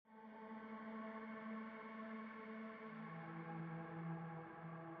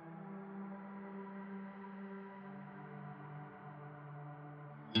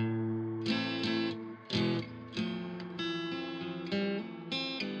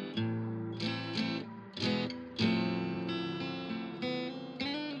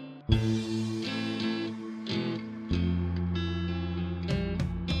In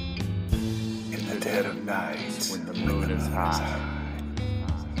the dead of night, when the moon is high,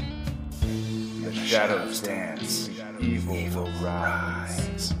 the shadows dance, evil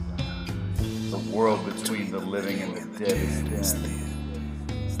rise. The world between the living and the dead is thin.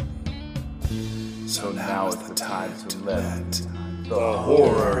 So now is the time to let the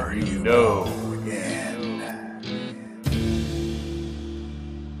horror you know in.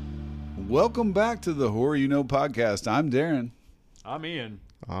 Welcome back to the Horror You Know podcast. I'm Darrin. I'm Ian.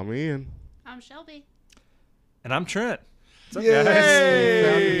 I'm Ian. I'm Shelby. And I'm Trent. What's up, Yay!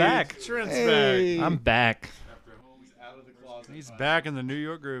 guys? I'm back. Trent's Hey. back. I'm back. He's back in the New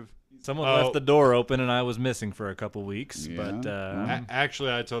York groove. Someone left the door open and I was missing for a couple weeks. Yeah. But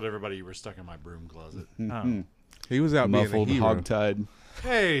Actually, I told everybody you were stuck in my broom closet. He was out Muffled, being a hero. hogtied.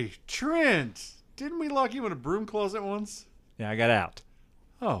 Hey, Trent. Didn't we lock you in a broom closet once? yeah, I got out.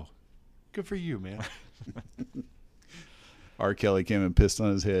 Oh, good for you, man. R. Kelly came and pissed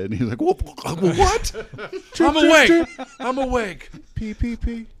on his head. And he was like, what? I'm awake. I'm awake. P.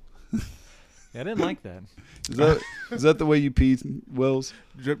 Yeah, I didn't like that. Is that the way you pee, Wells?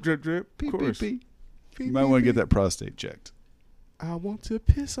 Drip, drip, drip. Pee, Of pee, course. pee. Pee, You might pee, want to pee. get that prostate checked. I want to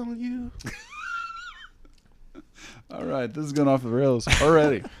piss on you. All right, this is going off the rails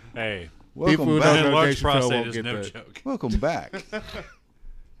already. Hey, Welcome People who back. don't know enlarged Dave Chappelle prostate won't is get no that. joke. Welcome back.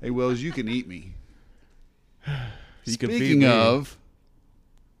 Hey, Wells, you can eat me. You can feed Speaking me. of,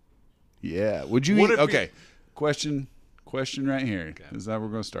 yeah, would you Would eat? it be- Okay, question right here. This is how we're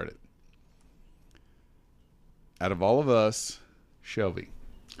going to start it. Out of all of us, Shelby,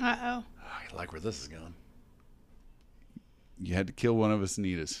 Uh-oh. I like where this is going. you had to kill one of us and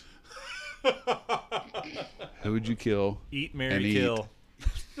eat us. Who would you kill? Eat, And marry, eat. kill.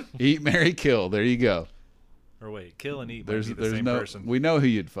 Eat, marry, kill. There you go. Or wait, kill and eat There's might be the same no. person. We know who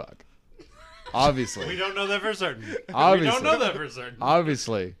you'd fuck. Obviously. We don't know that for certain. Obviously. We don't know that for certain.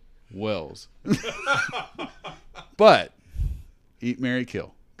 Obviously, Wells. But eat, marry,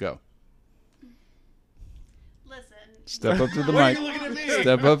 kill. Go. Listen, Step up to the Why are mic. you looking at me?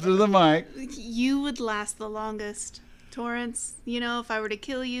 Step up to the mic. you would last the longest. Torrance, you know, if I were to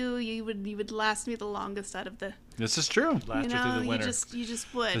kill you, you would last me the longest out of the, This is true. Last you her through know, the winter. you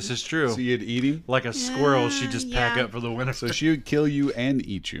just would. This is true. So you'd eat him. Like a squirrel, she just pack Yeah. up for the winter. So she would kill you and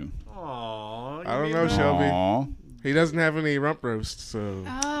eat you. Aww, I don't know, Shelby. Aw. He doesn't have any rump roast, so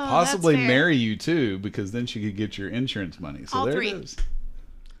Oh, Possibly that's fair. marry you too, because then she could get your insurance money. So All there three. it is.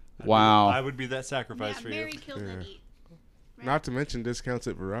 Wow. I would be that sacrifice Yeah, for marry, you. kill, then eat. Right? not to mention discounts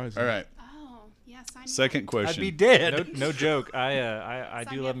at Verizon. All right. Oh, yeah, sign me Second I'd question. be dead. No joke. I Sign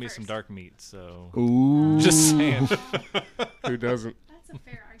do me love up me some first. dark meat. So Ooh. just saying. Who doesn't? up. That's a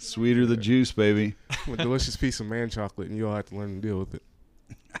fair argument. Sweeter the juice, baby. A delicious piece of man chocolate, and you'll have to learn to deal with it.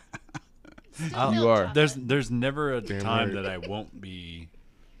 Still You milk are. chocolate. There's never a Damn time right. that I won't be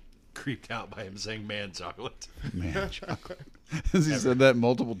creeped out by him saying man chocolate. Man, chocolate. Has he said that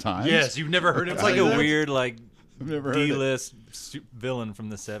multiple times? Yes, you've never heard him It's like say a that? weird like I've never heard it. D-list villain from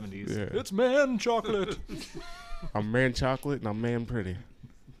the 70s. Yeah. It's man chocolate. I'm man chocolate, and I'm man pretty.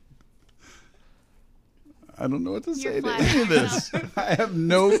 I don't know what to say You're to flat. any of this. I have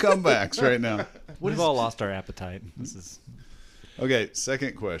no comebacks right now. We've all lost our appetite. This is Okay,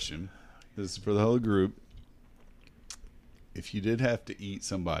 second question. This is for the whole group. If you did have to eat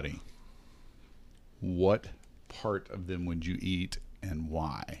somebody, what part of them would you eat and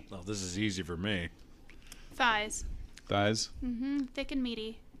why? Oh, this is easy for me. Thighs. Thighs? Mm-hmm. Thick and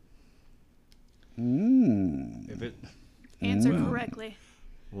meaty. if it Answer correctly.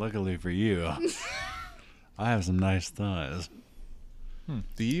 Luckily for you, I have some nice thighs.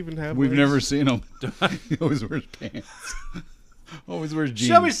 Do you even have? We've legs? never seen him. He always wears pants. Always wears jeans.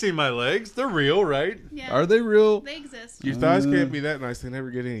 Shelby's seen my legs. They're real, right? Yeah. Are they real? They exist. Your thighs can't be that nice. They never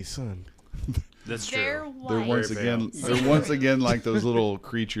get any sun. That's They're true. They're white. once Very again. pale. They're once again like those little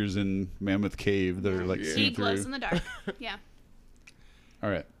creatures in Mammoth Cave that are like see He glows in through. the dark. Yeah. All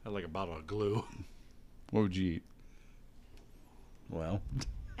right, I like a bottle of glue. what would you eat? Well,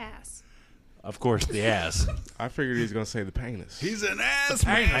 Ass. of course, the ass. I figured he was gonna say the penis. He's an ass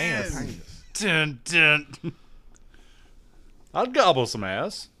man. Dun, dun. I'd gobble some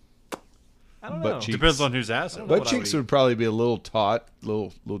ass. I don't Butt know. cheeks. Depends on whose ass. it Butt was. cheeks would probably be a little taut,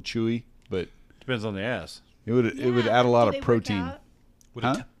 little chewy, but Depends on the ass. it would Yeah, add a lot do of they work protein. out? Would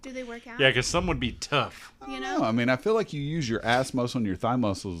Huh? it Do they work out? Yeah, because some would be tough. You No, know? I mean I feel like you use your ass muscle and your thigh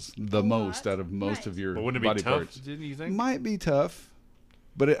muscles the most lot. out of most Right. of your But wouldn't it be body tough, parts. didn't you think? Might be tough,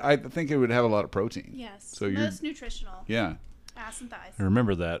 but I think it would have a lot of protein. Yes. So you're Most nutritional. yeah Ass and thighs.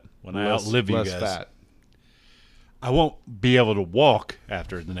 Remember that when I less, outlive you less guys. fat. I won't be able to walk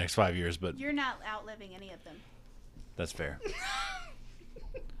after the next 5 years, but You're not outliving any of them. that's fair.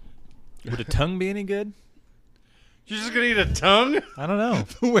 Would a tongue be any good? You're just gonna eat a tongue? I don't know.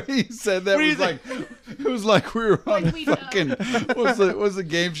 The way he said that What do you was like it was like we were on Like we know. fucking what's the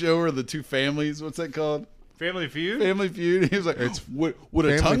game show where the two families? What's that called? Family Feud? Family Feud. He was like, would a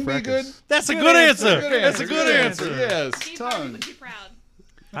Family tongue be fracas. good? That's a good answer. Good That's a good answer. Yes, Steve Harvey tongue. would be proud.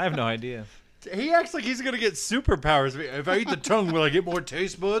 I have no idea. He acts like he's gonna get superpowers. If I eat the tongue, will I get more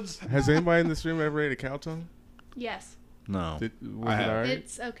taste buds? Has anybody in this room ever ate a cow tongue? Yes. No. Was I it have. alright?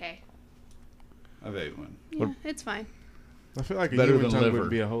 It's okay. I've ate one. Yeah, it's fine. I feel like a Better human than tongue liver. would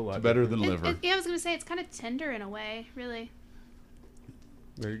be a whole lot It's better different. than liver. Yeah, I was going to say, it's kind of tender in a way, really.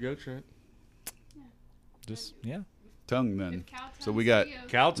 There you go, Trent. Just, yeah. Tongue then. If cow So we tongue's got for you.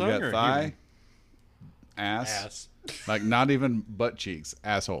 Cow we tongue got or thigh, human? ass, like not even butt cheeks,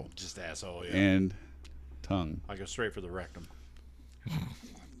 asshole, Just asshole, yeah. and tongue. I go straight for the rectum.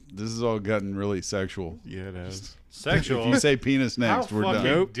 This has all gotten really sexual. Yeah, it has. Sexual. If you say penis next, How we're done.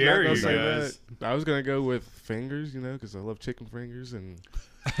 fucking- Nope. dare not gonna you say guys. that. I was gonna go with fingers, because I love chicken fingers, and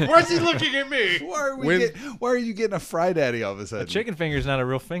Why's he looking at me? Why are you getting a fry daddy all of a sudden? A chicken finger's not a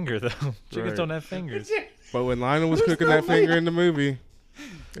real finger, though. Chickens Right. don't have fingers. but when Lionel was cooking that finger in the movie,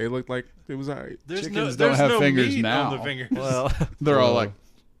 it looked like it was alright. Chickens don't have fingers now. On the fingers. Well, They're all like,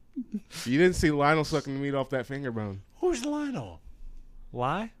 You didn't see Lionel sucking the meat off that finger bone. Who's Lionel?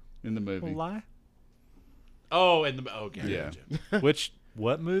 lie? in the movie. Well, lie? Oh, and the okay. Yeah.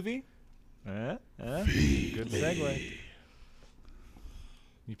 What movie? Good segue.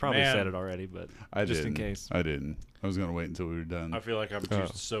 You probably Man. said it already, but I just didn't. in case. I didn't. I was gonna wait until we were done. I feel like I'm too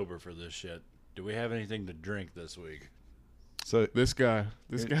Oh. sober for this shit. Do we have anything to drink this week? So This guy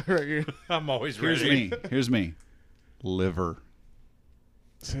right here. I'm always here's ready. me. Here's me. Liver.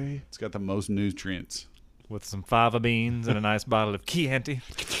 See, It's got the most nutrients. With some fava beans and a nice bottle of chianti.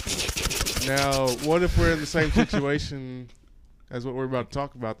 now what if we're in the same situation as what we're about to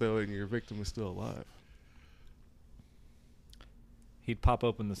talk about, though, and your victim is still alive? He'd pop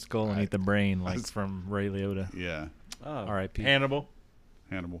open the skull and eat the brain like was- from Ray Liotta. Yeah. Oh, R.I.P. Hannibal.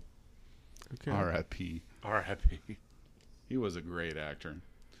 Hannibal. Okay. R.I.P. R.I.P. He was a great actor.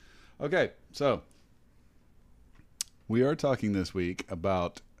 Okay, so we are talking this week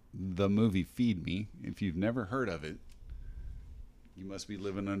about the movie Feed Me. If you've never heard of it, you must be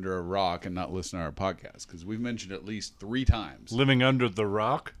living under a rock and not listening to our podcast, because we've mentioned it at least 3 times. Living under the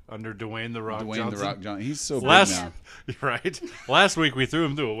rock, under Dwayne the Rock Dwayne Johnson. the Rock Johnson. He's so big Last, now. right? Last week we threw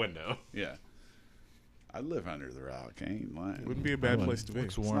him through a window. Yeah. I live under the rock. I ain't lying. Wouldn't be a bad place to be.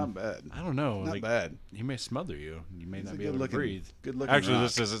 Looks It's warm. not bad. I don't know. Not like, bad. he may smother you. You may He's not a be able to good-looking- breathe. good-looking Actually, rock.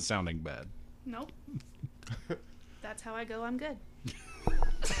 this isn't sounding bad. Nope. That's how I go. I'm good.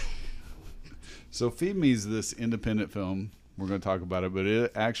 So Feed Me is this independent film. We're going to talk about it, but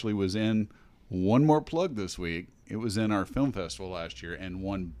it actually was in one more plug this week. It was in our film festival last year and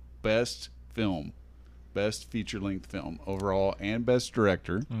won best film, best feature-length film overall, and best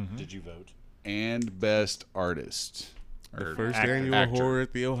director, Did you vote? and best artist. The Or first actor. annual horror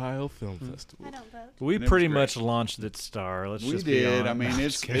at the Ohio Film Festival. I don't vote. We And it pretty was much great. launched its star. Let's We just be did. honest. I mean, No, I'm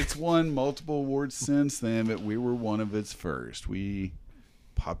it's just kidding. it's won multiple awards since then, but we were one of its first. We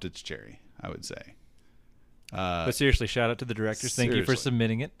popped its cherry, I would say. But seriously, shout out to the directors. Thank you for seriously.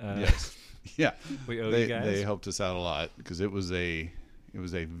 submitting it. Yes. Yeah. We owe they, you guys. They helped us out a lot because it was a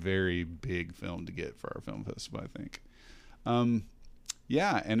very big film to get for our film festival, I think.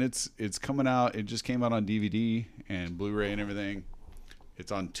 Yeah, and it's coming out. It just came out on DVD and Blu-ray and everything.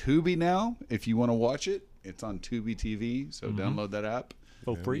 It's on Tubi now. If you want to watch it, it's on Tubi TV. So download that app.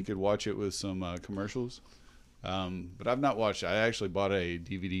 For free. You could watch it with some commercials. But I've not watched it. I actually bought a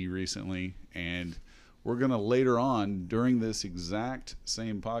DVD recently, and we're going to later on, during this exact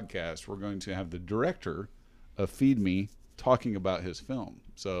same podcast, we're going to have the director of Feed Me talking about his film.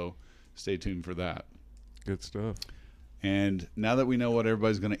 So stay tuned for that. Good stuff. And now that we know what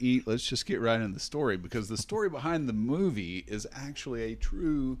everybody's going to eat, let's just get right into the story, because the story behind the movie is actually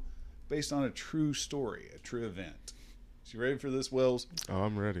based on a true story, a true event. So you ready for this, Wells? Oh,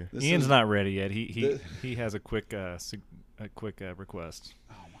 I'm ready. This Ian's is- not ready yet. He the- has a quick request.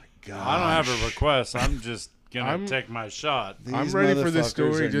 Oh my God! I don't have a request. I'm just gonna I'm- take my shot. I'm These ready for this motherfuckers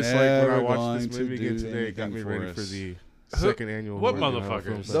story, are just like when I never watched this going to movie again do today. It got anything me for ready for us. the second annual. What Horror Film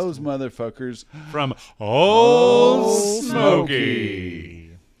motherfuckers? Festival. Those motherfuckers. From Old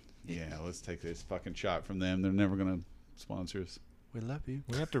Smoky. Yeah, let's take this fucking shot from them. They're never gonna sponsor us, We love you.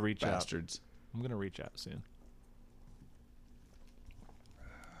 We have to reach out. bastards. I'm gonna reach out soon.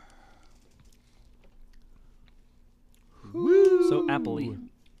 So appley.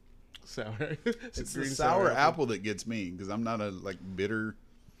 Sour. It's the green sour apple that gets me because I'm not a bitter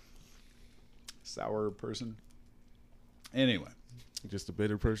sour person. Anyway, Just a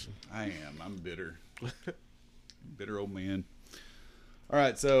bitter person. I am. I'm bitter. Bitter old man. All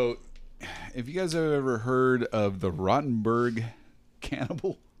right, so if you guys have ever heard of the Rottenberg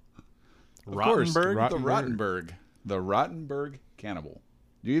cannibal? Of course, Rottenberg? the Rottenberg cannibal.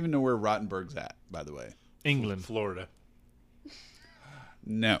 Do you even know where Rottenberg's at, by the way? England. Florida.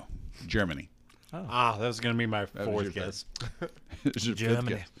 No, Germany. That was going to be my was your fourth guess. It's your fifth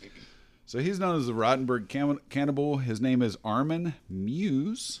Germany. guess. So he's known as the Rottenberg cannibal. His name is Armin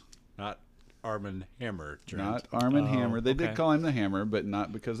Muse, Not Armin Hammer. Trent. not Armin Hammer. They did okay. call him the Hammer, but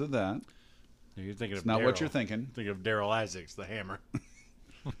not because of that. You're thinking It's of not what you're Daryl. thinking. Think of Daryl Isaacs, the Hammer.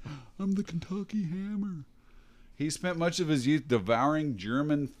 I'm the Kentucky Hammer. He spent much of his youth devouring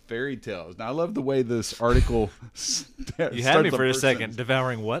German fairy tales. Now, I love the way this article You had me for a second.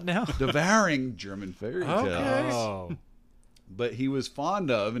 Devouring what now? Devouring German fairy tales. Oh. But he was fond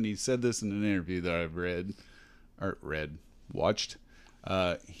of, and he said this in an interview that I've watched.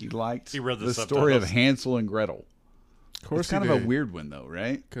 He liked He read the story of subtitles. Hansel and Gretel. Of course, It's kind of a weird one, though,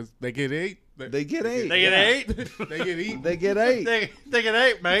 right? because they get ate. They get ate. They get eight. They get eaten. They get ate. They get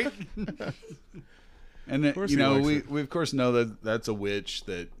eight, mate. And course you he know, likes we it. of course know that that's a witch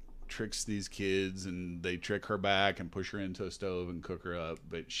that tricks these kids, and they trick her back and push her into a stove and cook her up.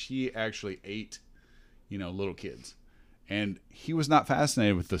 But she actually ate, little kids, and he was not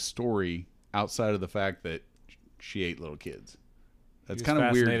fascinated with the story outside of the fact that she ate little kids. That's was kind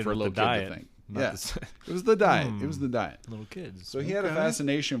of weird fascinated for a with little the kid diet, to think. not Yeah, the- it was the diet. It was the diet. Little kids. So he had a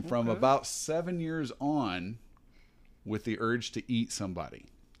fascination from about 7 years on with the urge to eat somebody.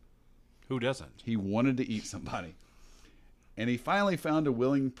 Who doesn't? He wanted to eat somebody. And he finally found a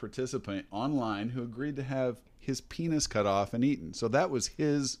willing participant online who agreed to have his penis cut off and eaten. So that was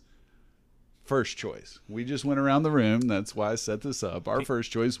his first choice. We just went around the room. That's why I set this up. Our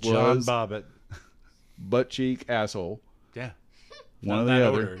first choice John was Bobbitt. butt cheek, asshole. Yeah. One Not or the that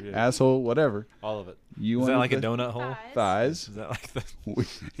other. order, yeah. Asshole, whatever. All of it. You Is that wanted like a the donut hole? thighs. Is that like the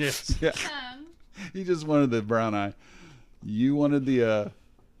Yes. Yeah. He just wanted the brown eye. You wanted the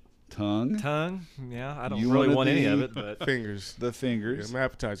tongue, tongue? Yeah, I don't You really wanted want any the- of it, but Fingers. the Yeah, fingers. I'm an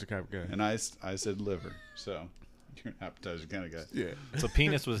appetizer kind of guy. And I said liver. So you're an appetizer kind of guy. Yeah. so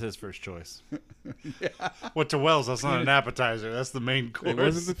penis was his first choice. What to Wells? That's not an appetizer. That's the main course. It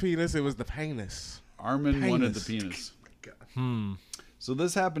wasn't the penis. It was the penis. Armin wanted the Penis. penis. So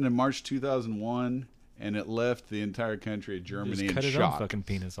this happened in March 2001, and it left the entire country of Germany Just in cut his own shock. fucking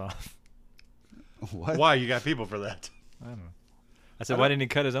penis off. What? Why? You got people for that. I don't know. I said, why didn't he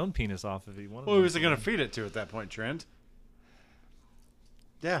cut his own penis off if he wanted? Who one? was he going to feed it to at that point, Trent?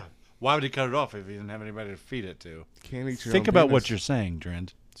 Yeah. Why would he cut it off if he didn't have anybody to feed it to? Can't eat your Think own about penis. what you're saying,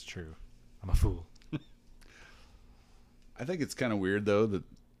 Trent. It's true. I'm a fool. I think it's kind of weird though that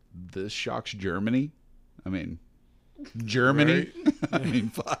this shocks Germany. I mean, Germany. I mean,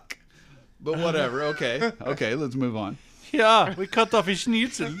 fuck. But whatever. Okay. Okay. Let's move on. Yeah, we cut off his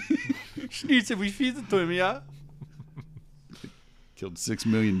schnitzel. Schnitzel, we feed it to him, yeah? Killed 6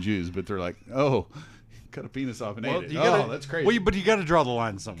 million Jews, but they're like, oh, cut a penis off and ate it. you Oh, gotta- that's crazy. Well, but you got to draw the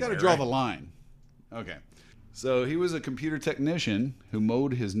line somewhere. Got to draw right? the line. Okay. So he was a computer technician who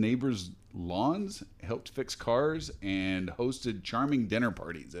mowed his neighbors' lawns, helped fix cars, and hosted charming dinner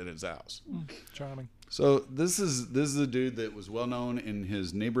parties at his house. Charming. So this is a dude that was well known in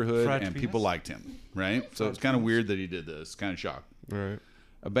his neighborhood, Fried and penis? people liked him, right? So it's kind of weird that he did this. Kind of shocked. Right.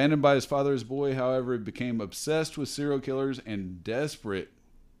 Abandoned by his father's boy, however, he became obsessed with serial killers and desperate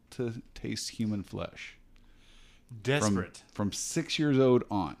to taste human flesh. Desperate. From 6 years old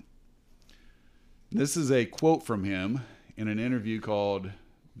on. This is a quote from him in an interview called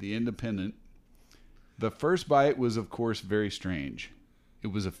The Independent. The first bite was, of course, very strange. It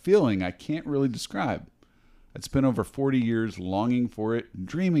was a feeling I can't really describe. I'd spent over 40 years longing for it,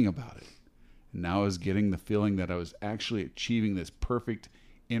 dreaming about it. And now I was getting the feeling that I was actually achieving this perfect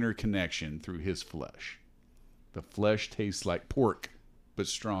interconnection through his flesh. The flesh tastes like pork, but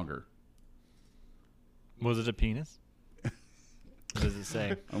stronger. Was it a penis? What does it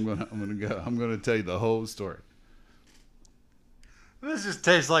say? I'm gonna tell you the whole story. This just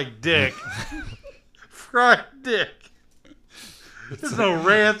tastes like dick. Fried dick. There's no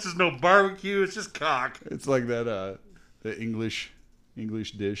ranch, there's no barbecue, it's just cock. It's like that the English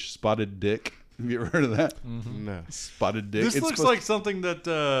dish, spotted dick. Have you ever heard of that? No. Spotted dick. This It's looks supposed- like something that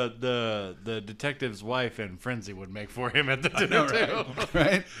the detective's wife in Frenzy would make for him at the dinner table.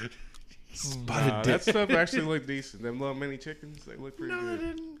 right? Spotted Nah, dick. that stuff actually looked decent. Them little mini chickens, they look pretty No, they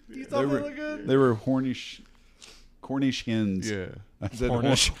good. didn't. You They thought they were, looked good? they were horny Cornish hens. Yeah. I said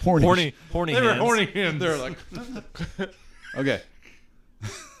Hornish. Hornish. Horny They were hens. horny hens. They're like, okay.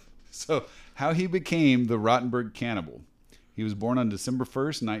 So, how he became the Rottenburg cannibal. He was born on December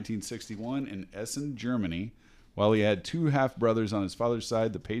 1st, 1961, in Essen, Germany. While he had 2 half-brothers on his father's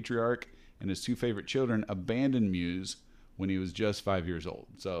side, the patriarch and his 2 favorite children abandoned Muse when he was just 5 years old.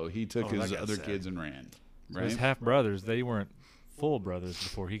 So, he took Oh, his that got other sad. kids and ran. So Right? his half brothers, they weren't full brothers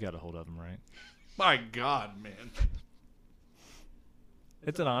before he got a hold of them, right? My God, man.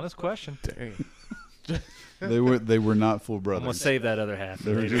 It's an honest question. Dang. They were not full I'm brothers. gonna save that other half.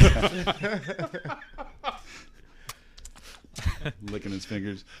 They were later. just licking his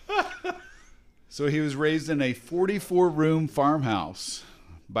fingers. So he was raised in a 44-room farmhouse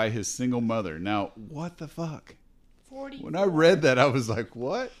by his single mother. Now, what the fuck? 40. When I read that, I was like,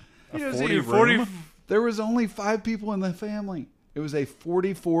 what? He was 40 eating 40 room? There was only 5 people in the family. It was a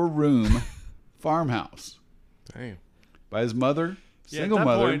 44-room farmhouse Damn. by his mother, Yeah, at single that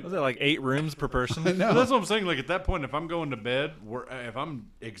mother. point- Was it like 8 rooms per person? I know. Well, that's what I'm saying. Like at that point, if I'm going to bed, if I'm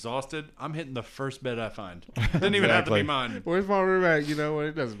exhausted, I'm hitting the first bed I find. Doesn't even have to be Exactly. mine. Where's my room at? You know what?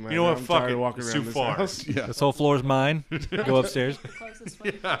 It doesn't matter. You know what? I'm Fuck tired it. of walking It's around too this far. house. Yeah. This whole floor is mine. Go upstairs. Closest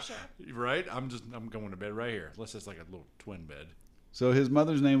way, Yeah. for sure. Right? I'm going to bed right here. Unless it's like a little twin bed. So his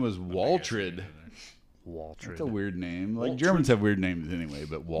mother's name was I guess Waltrid. it's Waltrid. That's a weird name. Like Waltrid. Germans have weird names anyway,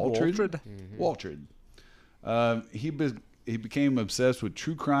 but Waltrid. Waltrid. Waltrid. He became obsessed with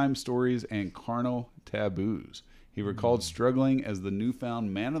true crime stories and carnal taboos. He recalled struggling as the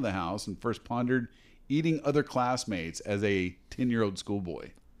newfound man of the house and first pondered eating other classmates as a 10-year-old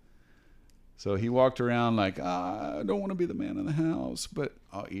schoolboy. So he walked around like, I don't want to be the man of the house, but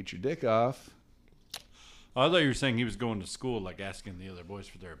I'll eat your dick off. I thought you were saying he was going to school, like asking the other boys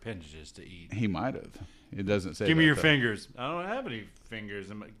for their appendages to eat. He might have. It doesn't say Give me that, your though. fingers. I don't have any fingers.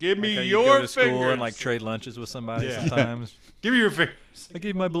 Give me Like how you your go to fingers. school and like trade lunches with somebody Yeah. sometimes. Give me your fingers. I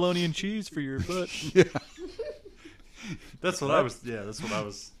gave my bologna and cheese for your foot. That's what I was. Yeah, that's what I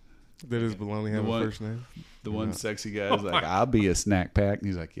was. Did his baloney have a one- first name? The one Yeah. sexy guy's like, I'll be a snack pack. And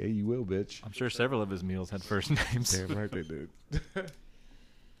he's like, yeah, you will, bitch. I'm sure several of his meals had first names. Damn right they did.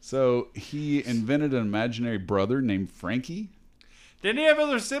 So he invented an imaginary brother named Frankie. Didn't he have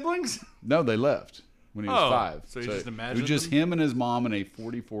other siblings? No, they left when he was Oh, 5. so he just it was imagined just them? him and his mom in a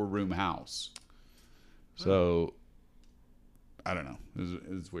 44-room house. So, I don't know.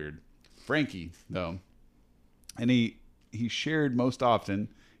 It was weird. Frankie, though, and he shared most often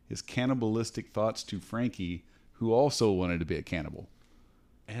his cannibalistic thoughts to Frankie, who also wanted to be a cannibal.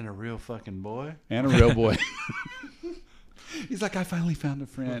 And a real fucking boy. And a real boy. He's like, I finally found a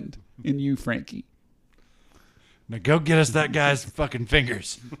friend in you, Frankie. Now go get us that guy's fucking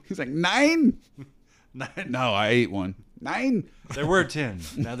fingers. He's like, 9? 9. No, I ate one. 9? There were 10.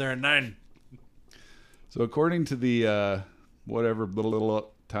 Now there are 9. So according to the whatever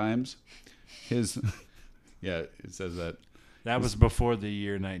little times, his yeah, it says that. That was before the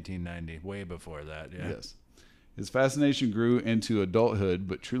year 1990. Way before that. Yeah. Yes. His fascination grew into adulthood,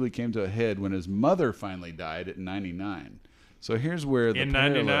 but truly came to a head when his mother finally died at 99. So here's where the In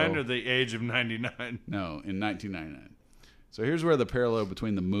parallel, 99 or the age of 99? no, in 1999. So here's where the parallel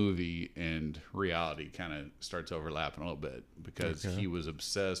between the movie and reality kind of starts overlapping a little bit, because he was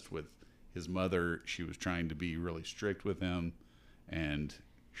obsessed with his mother. She was trying to be really strict with him, and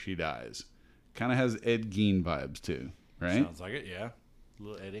she dies. Kind of has Ed Gein vibes too, right? Sounds like it, yeah.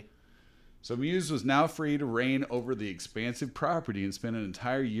 Little Eddie. So Muse was now free to reign over the expansive property and spend an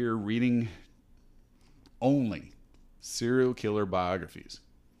entire year reading only serial killer biographies.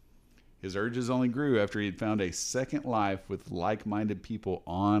 His urges only grew after he had found a second life with like-minded people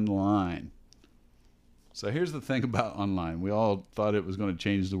online. So here's the thing about online. We all thought it was going to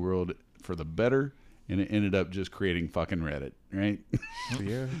change the world for the better, and it ended up just creating fucking Reddit, right?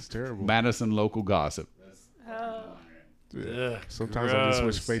 Yeah, it's terrible. Madison local gossip. Oh. Yeah. Ugh, Sometimes I just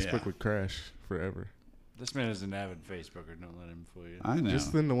wish gross. Facebook Yeah. would crash forever. This man is an avid Facebooker. Don't let him fool you. I know.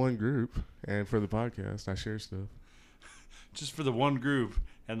 Just in the one group, and for the podcast, I share stuff. Just for the one group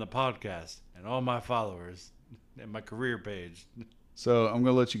and the podcast and all my followers and my career page. So I'm going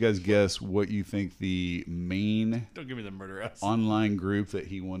to let you guys guess what you think the main Don't give me the murder house. online group that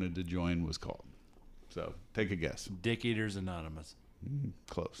he wanted to join was called. So take a guess. Dick Eaters Anonymous.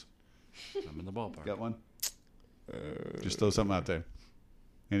 Close. I'm in the ballpark. Got one? Just throw something out there.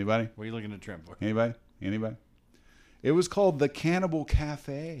 Anybody? What are you looking at Trent for? Anybody? Anybody? It was called the Cannibal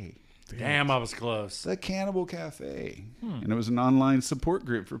Cafe. Damn, I was close. The Cannibal Cafe. And it was an online support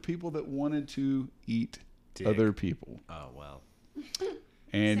group for people that wanted to eat Dick. other people. Oh, well.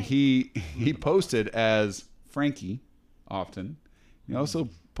 And he posted as Frankie often, He also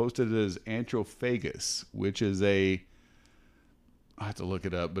posted it as Antrophagus, which is I have to look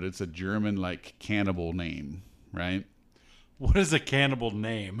it up, but it's a German like cannibal name, right? What is a cannibal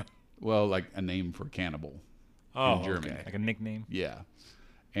name? Well, like a name for cannibal in German. Like a nickname. Yeah.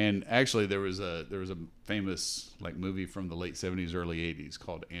 And actually there was a famous like movie from the late 70s, early 80s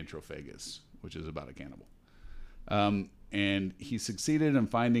called Antrophagus, which is about a cannibal. And he succeeded in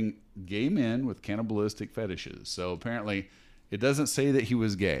finding gay men with cannibalistic fetishes. So apparently it doesn't say that he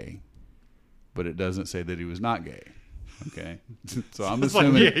was gay, but it doesn't say that he was not gay. Okay. So I'm It's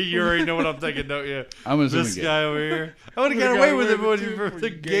assuming like, yeah, you already know what I'm thinking, don't you? I'm assuming This gay. guy over here. I would have got away with it for the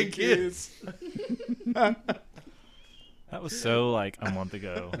gay kids. That was so like a month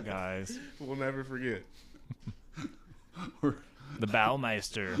ago, guys. We'll never forget. The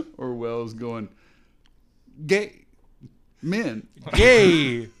Bowmeister. Or Wells going, gay men.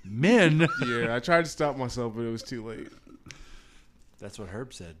 Gay men. Yeah, I tried to stop myself, but it was too late. That's what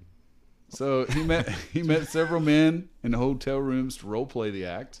Herb said. So he met several men in hotel rooms to role play the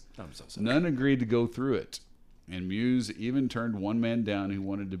act. I'm so sorry. None agreed to go through it, and Muse even turned one man down who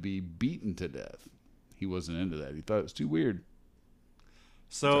wanted to be beaten to death. He wasn't into that. He thought it was too weird.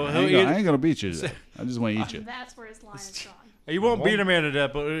 So I ain't gonna beat you to death. I just want to eat you. That's where his line is drawn. he won't beat a man to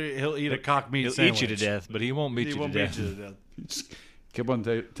death, but he'll eat a cock meat He'll sandwich. eat you to death, but he won't beat He you won't to beat death. you to death. He just kept on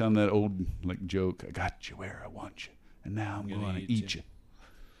telling that old like joke. I got you where I want you, and now I'm gonna going to eat eat you.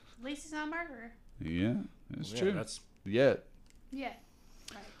 At least he's not a murderer. Yeah, that's Yeah, true. that's Yet. Yeah.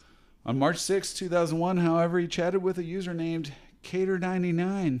 Right. On March 6, 2001, however, he chatted with a user named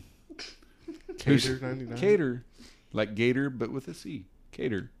Cater99. Cater 99. Cater. Like Gator, but with a C.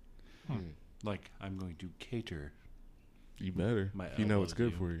 Cater. like I'm going to cater. You better. My You know what's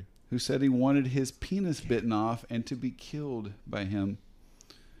elbows, good for you. Who said he wanted his penis bitten off and to be killed by him.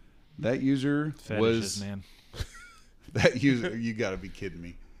 That user Fetishes, was... man. That user... You got to be kidding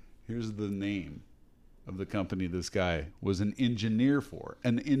me. Here's the name of the company this guy was an engineer for.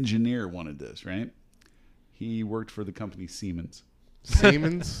 An engineer wanted this, right? He worked for the company Siemens.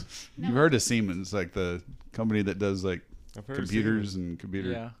 Siemens? You've heard of Siemens, like the company that does like I've heard computers and computer.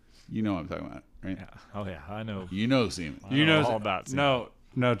 Yeah. You know what I'm talking about, right? Yeah. Oh yeah, I know. You know Siemens. I You know all about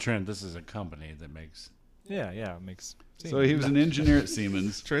no, Trent. This is a company that makes. Yeah, it makes sense. So he was an engineer at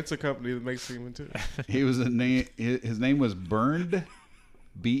Siemens. Trent's a company that makes semen too. He was his name was Bernd,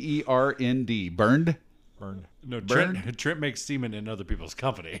 B-E-R-N-D. Bernd? burned. No, Burn? Trent makes semen in other people's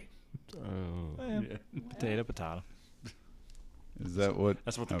company. Oh. Potato. Is that what?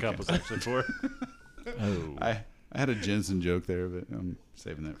 That's what the Okay. cup was actually for. Oh. I had a Jensen joke there, but I'm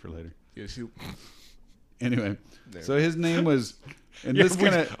saving that for later. Yeah, she. Anyway, There. so his name was, and Yeah, this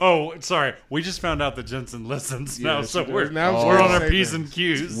kind of, oh, sorry. We just found out that Jensen listens Yeah, now, so she we're does. Now we're she'll on our say P's things. and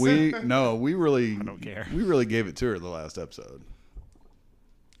Q's. we really, I don't care. We really gave it to her the last episode.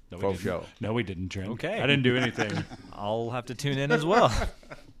 no, Full we didn't. show. No, we didn't, Trent. Okay. I didn't do anything. I'll have to tune in as well.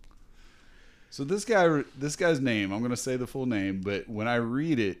 So this guy's name, I'm going to say the full name, but when I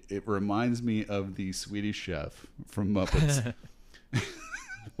read it, it reminds me of the Swedish Chef from Muppets.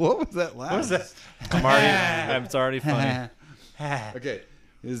 What was that laugh? What was that? It's already funny. Okay,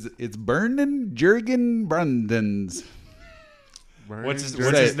 it's Bernden Jurgen Brandens. What's his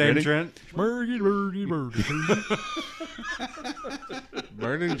Say it, name, ready? Trent?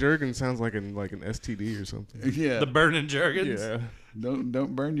 Burning Jurgen sounds like an STD or something. Yeah, The Burnin' Jergens? Yeah.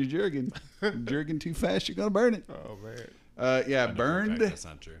 don't burn your Jurgen. Jurgen too fast, you're gonna burn it. Oh man. Yeah, I know for a fact burned That's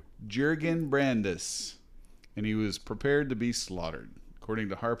not true. Jurgen Brandis, and he was prepared to be slaughtered. According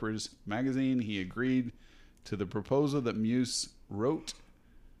to Harper's Magazine, he agreed to the proposal that Muse wrote.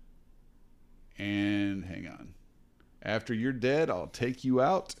 And hang on. After you're dead, I'll take you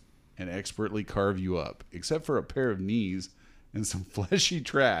out and expertly carve you up. Except for a pair of knees and some fleshy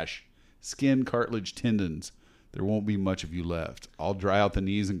trash, skin, cartilage, tendons. There won't be much of you left. I'll dry out the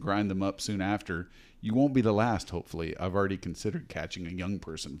knees and grind them up soon after. You won't be the last, hopefully. I've already considered catching a young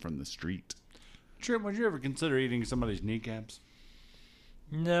person from the street. Trent, would you ever consider eating somebody's kneecaps?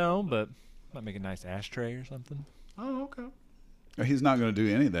 No, but might make a nice ashtray or something. Oh, okay. He's not going to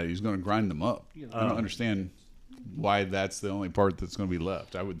do any of that. He's going to grind them up. I don't understand why that's the only part that's going to be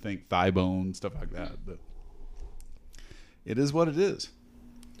left. I would think thigh bone, stuff like that. But it is what it is.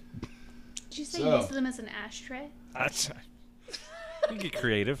 Did you say So- you listed them as an ashtray? You get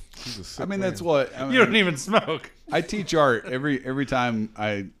creative. He's a sick I mean, man. that's what I, mean, You don't even smoke. I teach art every time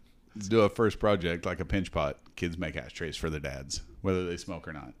I do a first project like a pinch pot. Kids make ashtrays for their dads, whether they smoke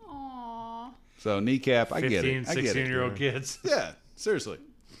or not. Aww. So kneecap, I get 15, it. I get it. 16-year-old kids. Yeah, seriously.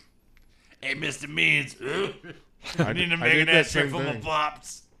 Hey, Mr. Means. I need to I make did an that ashtray same for my thing.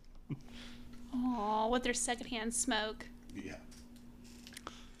 pops. Aww, with their secondhand smoke. Yeah.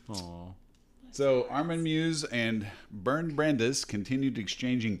 Aw. So Armin Muse and Bernd Brandis continued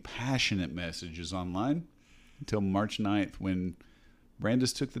exchanging passionate messages online until March 9th, when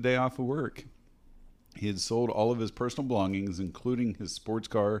Brandis took the day off of work. He had sold all of his personal belongings, including his sports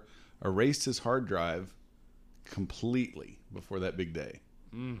car, erased his hard drive completely before that big day.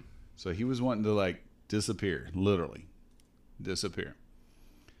 So he was wanting to disappear, literally disappear.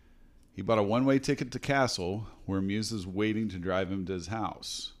 He bought a one-way ticket to Castle, where Muse is waiting to drive him to his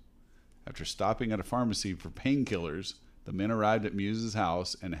house. After stopping at a pharmacy for painkillers, the men arrived at Muse's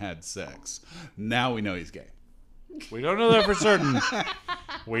house and had sex. Now we know he's gay. We don't know that for certain.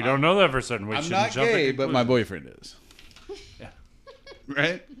 We don't know that for certain. We I'm shouldn't not jump to gay, but my conclusions. boyfriend is. Yeah.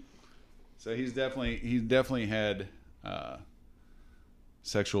 Right? So he's definitely had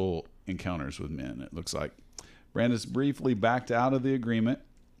sexual encounters with men, it looks like. Brandis briefly backed out of the agreement,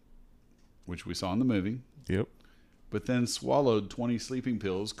 which we saw in the movie, Yep. but then swallowed 20 sleeping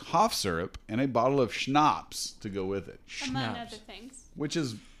pills, cough syrup, and a bottle of schnapps to go with it. Among Schnapps. other things. Which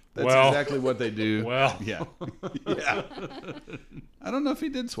is that's Well. exactly what they do. Well. Yeah. Yeah. I don't know if he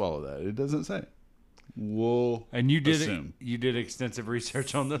did swallow that. It doesn't say. We'll And you did assume. you did extensive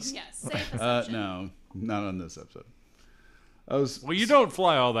research on this? Yes. Safe assumption. No, not on this episode. I was Well, you don't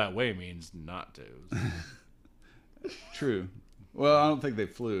fly all that way means not to. true. Well, I don't think they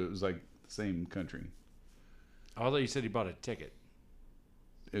flew. It was the same country. I thought you said he bought a ticket.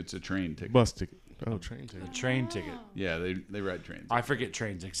 It's a train ticket. Bus ticket. Oh, train ticket. A train ticket. Yeah, they ride trains. I forget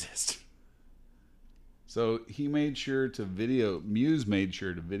trains exist. So Muse made sure to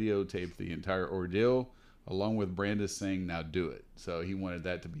videotape the entire ordeal, along with Brandis saying, "Now do it." So he wanted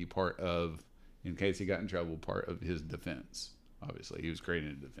that to be part of, in case he got in trouble, part of his defense. Obviously, he was creating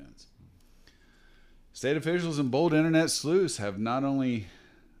a defense. State officials and bold internet sleuths have only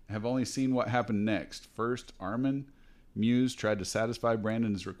seen what happened next. First, Armin Muse tried to satisfy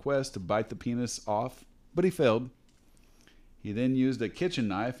Brandon's request to bite the penis off, but he failed. He then used a kitchen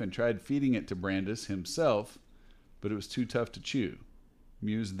knife and tried feeding it to Brandis himself, but it was too tough to chew.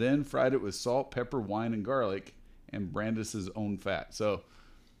 Muse then fried it with salt, pepper, wine, and garlic, and Brandis's own fat. So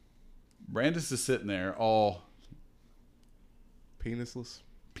Brandis is sitting there all Penisless.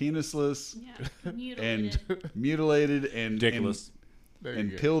 penisless Yeah. and Mutilated. mutilated and Ridiculous. There you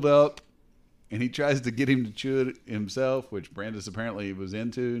and go. pilled up, and he tries to get him to chew it himself, which Brandis apparently was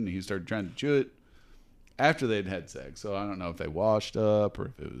into, and he started trying to chew it after they'd had sex. So I don't know if they washed up or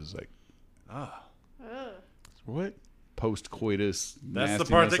if it was Ugh. What? post-coitus That's the nastiness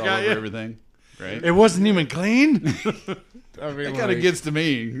part that all got over you? everything, right? It wasn't even clean. I mean, That kind of gets to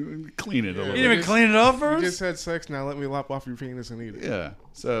me. Clean it a You little didn't bit. even clean it off You first. just had sex. Now let me lop off your penis and eat it. Yeah.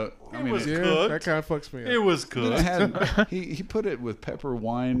 So I mean, was Yeah, cooked. that kind of fucks me up. It was then it cooked. had, he put it with pepper,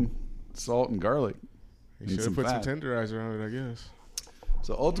 wine, salt, and garlic. You and should some have put fat. some tenderizer on it, I guess.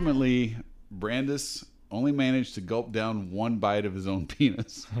 So ultimately, Brandis only managed to gulp down one bite of his own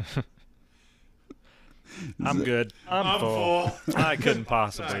penis. I'm good. I'm full. I couldn't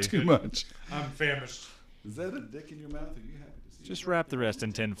possibly. Too much. I'm famished. Is that a dick in your mouth? Are you happy to see Just wrap the rest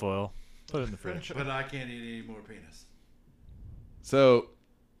in tinfoil. Put it in the fridge. But I can't eat any more penis. So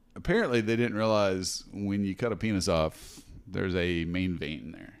apparently they didn't realize when you cut a penis off, there's a main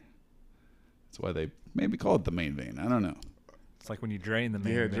vein there. That's why they maybe call it the main vein. I don't know. It's like when you drain the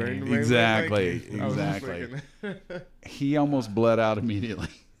main Yeah, vein. drain the main Exactly, vein. Thank you. I was just exactly. thinking. He almost bled out immediately.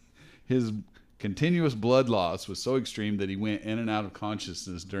 His continuous blood loss was so extreme that he went in and out of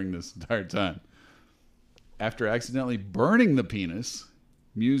consciousness during this entire time. After accidentally burning the penis,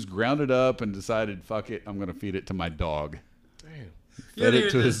 Muse ground it up and decided, fuck it, I'm going to feed it to my dog. Damn. You Fed didn't it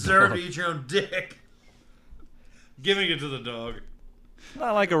even to his deserve dog. to eat your own dick. Giving it to the dog.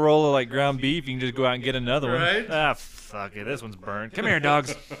 Not like a roll of ground beef. You can just go out and get another Right? one. Ah, fuck it. This one's burnt. Come here,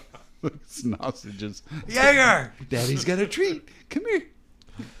 dogs. Sausages. Jaeger. Daddy's got a treat. Come here.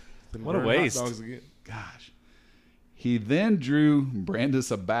 Then What a burn hot waste. dogs again. Gosh. He then drew Brandis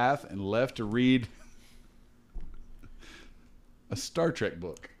a bath and left to read a Star Trek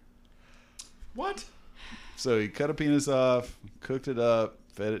book. What? So he cut a penis off, cooked it up,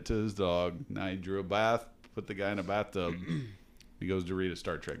 fed it to his dog. Now he drew a bath, put the guy in a bathtub. He goes to read a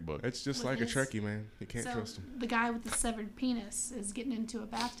Star Trek book. It's just With like a his- Trekkie, man. You can't So trust him. the guy with the severed penis is getting into a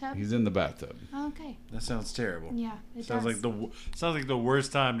bathtub. He's in the bathtub. Okay. That sounds terrible. Yeah, it Sounds does. like the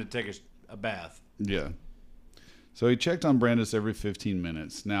worst time to take a bath. Yeah. So he checked on Brandis every 15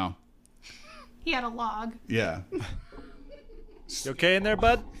 minutes. Now, He had a log. yeah. You okay in there,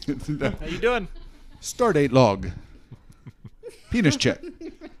 bud? How you doing? Stardate log. Penis check.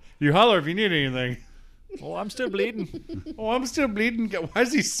 You holler if you need anything. Oh, I'm still bleeding. Oh, I'm still bleeding. Why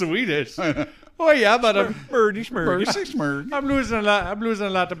is he Swedish? Oh yeah, but Birdie schmurdy. I'm losing a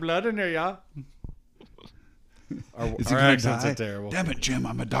lot of blood in there, yeah. Our Is he gonna accents die? are terrible. Damn it, Jim!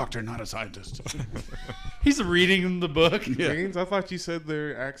 I'm a doctor, not a scientist. He's reading the book. Gaines, I thought you said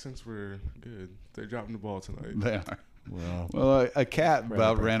their accents were good. They're dropping the ball tonight. They are. Well, Well, a cat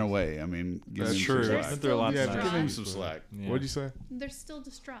about ran away. I mean, give That's him true. some They're slack. Went through a lot Yeah, tonight. Give him some slack. Yeah. What'd you say? They're still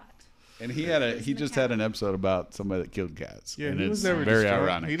distraught. And he Losing just the had cat. an episode about somebody that killed cats. Yeah, and he it's was never very distraught.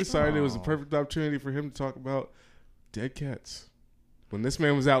 ironic. He decided it was a Aw. perfect opportunity for him to talk about dead cats. When this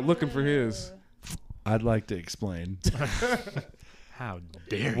man was out looking for his. I'd like to explain. How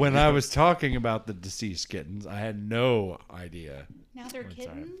dare When you? I was talking about the deceased kittens, I had no idea. Now they're That's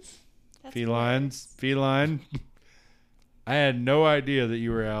kittens. That's Feline. I had no idea that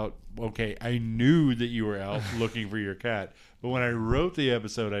you were out. Okay, I knew that you were out looking for your cat, but when I wrote the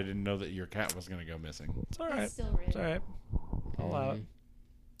episode, I didn't know that your cat was going to go missing. It's all weird. right. That's still rude. It's all right. I'll allow it.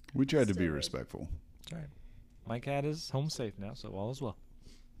 We tried to Still be rude. respectful. It's all right. My cat is home safe now, so all is well.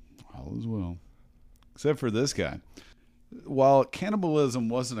 All is well. Except for this guy. While cannibalism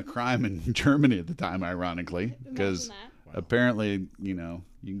wasn't a crime in Germany at the time, ironically, because Imagine that. apparently, you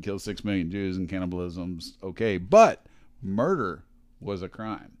can kill 6 million Jews and cannibalism's okay, but murder was a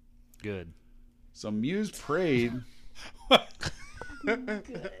crime. Good. So Muse prayed.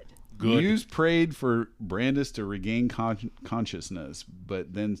 Good. Muse prayed for Brandis to regain consciousness,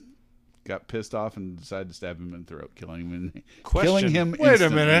 but then got pissed off and decided to stab him in the throat, killing him. Wait instantly. a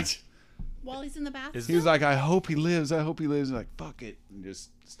minute. While he's in the bathroom. He was like, "I hope he lives. I hope he lives." Like, fuck it, and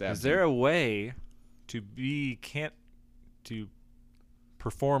just stabbed. Is there him. a way to to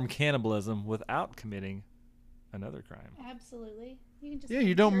perform cannibalism without committing another crime? Absolutely. You can just Yeah,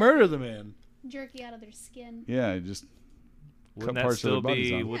 you don't murder the man. jerky out of their skin. Yeah, just Wouldn't cut that parts of their still bodies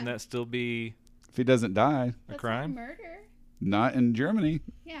be? off. Wouldn't that still be If he doesn't die, a That's crime? not murder. not in Germany.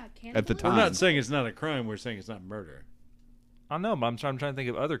 Yeah, At the We're time. not saying it's not a crime. We're saying it's not murder. I know, but I'm trying to think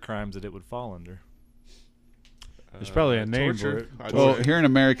of other crimes that it would fall under. There's probably a name for torture. it. I'd Well, say. here in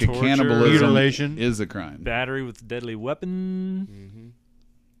America, Torture, cannibalism mutilation. is a crime. Battery with deadly weapon. Mhm.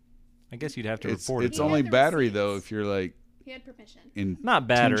 I guess you'd have to It's report it. it's He though. only had the battery receipts. though if you're like He had permission. Not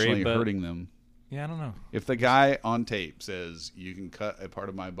battery, intentionally but hurting them. yeah, I don't know. If the guy on tape says you can cut a part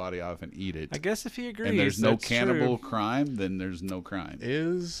of my body off and eat it, I guess if he agrees, and there's no that's cannibal true. crime, then there's no crime.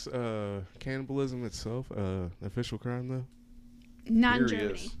 Is cannibalism itself an official crime, though? Not Here in he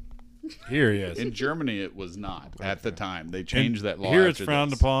Germany. is. Here he is. In Germany, it was not at the time. They changed that law. Here it's after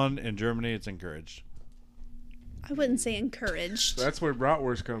frowned this. upon. In Germany, it's encouraged. I wouldn't say encouraged. That's where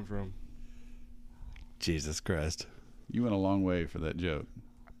bratwurst come from. Jesus Christ. You went a long way for that joke.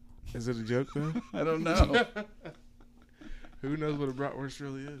 Is it a joke, though? I don't know. Who knows what a bratwurst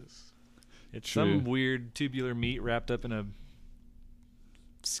really is? It's True. some weird tubular meat wrapped up in a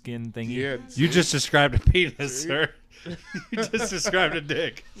skin thingy. Yeah, You just described a penis, sir. You just described a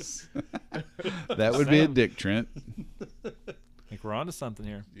dick. That would be a dick, Trent. I think we're onto something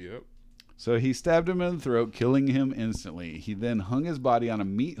here. Yep. So he stabbed him in the throat, killing him instantly. He then hung his body on a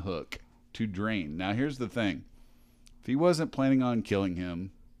meat hook to drain. Now, here's the thing. If he wasn't planning on killing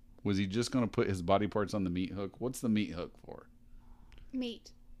him, was he just going to put his body parts on the meat hook? What's the meat hook for?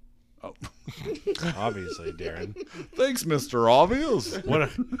 Meat. Oh, Obviously, Darrin. thanks, Mr. Obvious.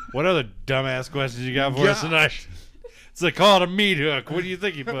 What other dumbass questions you got for us tonight? It's like call it a meat hook. What do you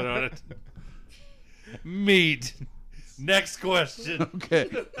think you put on it? Meat. Next question. Okay,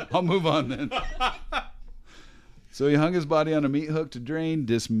 I'll move on then. So he hung his body on a meat hook to drain,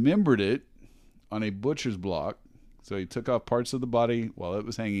 dismembered it on a butcher's block. So he took off parts of the body while it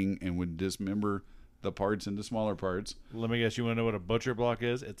was hanging and would dismember the parts into smaller parts. Let me guess. You want to know what a butcher block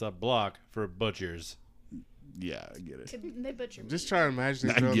is? It's a block for butchers. Yeah, I get it. They butcher Just meat. trying to imagine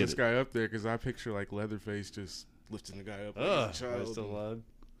I throwing get this it. guy up there because I picture like Leatherface just lifting the guy up. Like Ugh. he's a child. Still alive.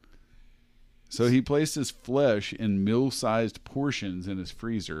 So he placed his flesh in meal-sized portions in his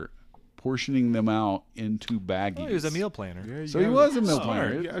freezer, portioning them out into baggies. Oh, he was a meal planner. Yeah, you So he gotta- was a meal Smart.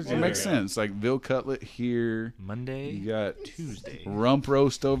 planner. Yeah, It makes yeah. sense. Like veal cutlet here. Monday, You got Tuesday. rump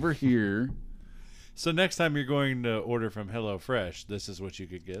roast over here. So next time you're going to order from HelloFresh, this is what you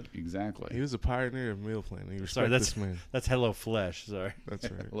could get. Exactly. He was a pioneer of meal planning. You Sorry, respect that's this man. that's Hello Flesh. Sorry. That's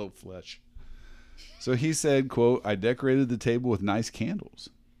right. Hello, flesh. So he said, quote, I decorated the table with nice candles.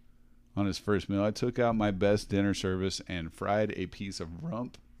 On his first meal, I took out my best dinner service and fried a piece of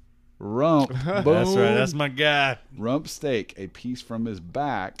rump. Boom. That's right. That's my guy. Rump steak, a piece from his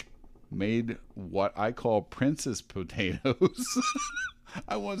back, made what I call princess potatoes.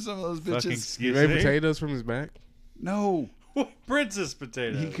 I want some of those Fucking bitches. He excuse made me. potatoes from his back. No. Princess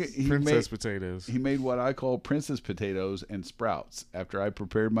potatoes. He Princess made, potatoes. he made what I call princess potatoes and sprouts. After I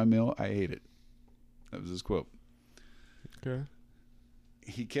prepared my meal, I ate it. That was his quote. Okay.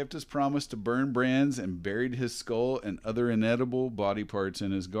 He kept his promise to burn brands and buried his skull and other inedible body parts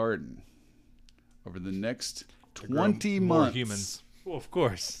in his garden. Over the next 20 More months. humans. Well, of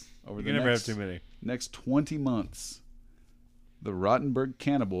course. Over You the can never have next, too many. next 20 months, the Rottenberg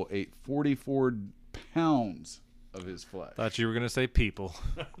cannibal ate 44 pounds of his flesh. Thought you were gonna say people.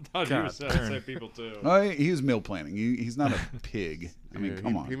 Thought you God were saying darn. people too. Oh, he was meal planning. He's not a pig. I mean, Yeah,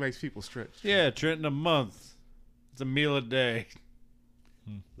 come he, on. He makes people stretch. Yeah, Trent, in a month. It's a meal a day.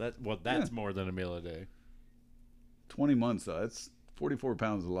 That's Yeah. more than a meal a day. 20 months though. That's 44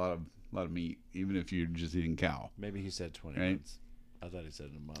 pounds. Is a lot of meat, even if you're just eating cow. Maybe he said 20 Right. months. I thought he said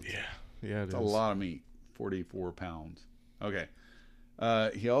in a month. Yeah, It's a lot of meat. 44 pounds. Okay.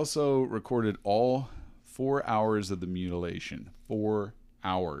 He also recorded all 4 hours of the mutilation. 4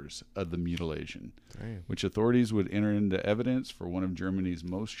 hours of the mutilation, Damn. which authorities would enter into evidence for one of Germany's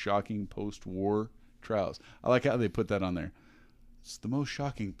most shocking post-war trials. I like how they put that on there. It's the most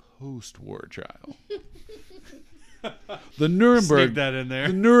shocking post-war trial. The Nuremberg Sneak that in there.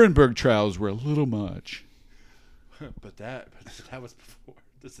 The Nuremberg trials were a little much. But that was before.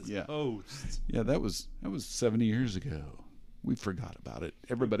 This is Yeah. post. Yeah, that was 70 years ago. We forgot about it.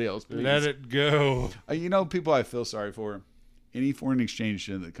 Everybody else, please. Let it go. You know, people I feel sorry for. Any foreign exchange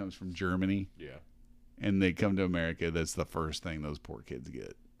student that comes from Germany Yeah. and they come to America, that's the first thing those poor kids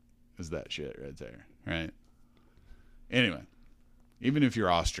get. Is that shit right there, right? Anyway, even if you're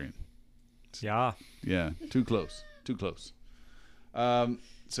Austrian, Yeah. yeah, too close.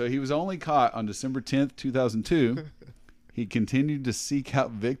 So he was only caught on December 10th, 2002. He continued to seek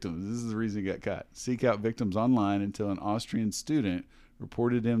out victims. This is the reason he got caught. Seek out victims online until an Austrian student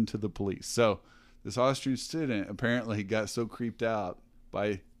reported him to the police. So this Austrian student apparently got so creeped out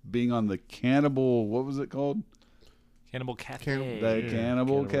by being on the cannibal, what was it called? Cannibal Cafe. The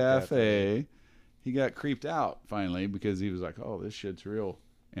Cannibal Cannibal Cafe. He got creeped out finally because he was like, oh, this shit's real,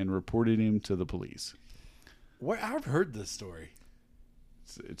 and reported him to the police. Where I've heard this story.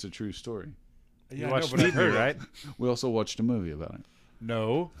 It's a true story. You I know, watched but the I've movie, heard it. right? We also watched a movie about it.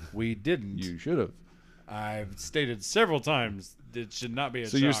 No, we didn't. You should have. I've stated several times it should not be a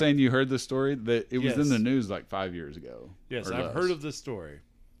So you're shock. saying you heard the story? That it was Yes. in the news like 5 years ago. Yes, or I've less. heard of this story.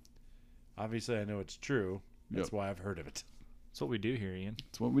 Obviously, I know it's true. That's Yep. why I've heard of it. That's what we do here, Ian.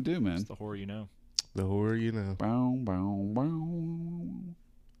 It's what we do, man. It's the horror you know. The horror, you know. Bow, bow, bow.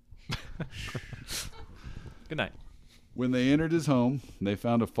 Good night. When they entered his home, they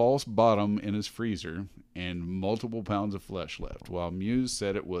found a false bottom in his freezer and multiple pounds of flesh left. While Muse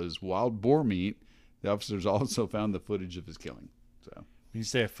said it was wild boar meat, the officers also found the footage of his killing. So When you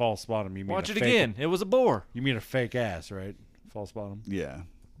say a false bottom, you mean Watch a it fake- again. It was a boar. You mean a fake ass, right? False bottom. yeah,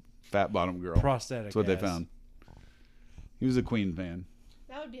 fat bottom girl. Prosthetic. That's what they ass. found. He was a Queen fan.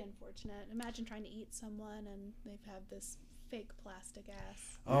 That would be unfortunate. Imagine trying to eat someone and they've had this fake plastic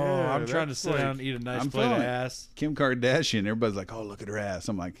ass. Oh, Yeah, I'm trying to that's sit like- down and eat a nice I'm plate of feeling it. ass. Kim Kardashian, everybody's like, "Oh, look at her ass."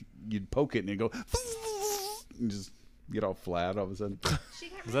 I'm like, you'd poke it and it'd go, and just get all flat all of a sudden. She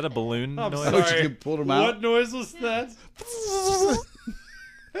got Is rid that a of it. balloon I'm noise? Oh, sorry. she pulled them out. What noise was that?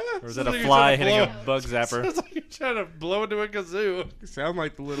 Or is that Sounds a like you're fly trying to hitting blow. a bug zapper? Sounds like you're trying to blow into a kazoo. You sound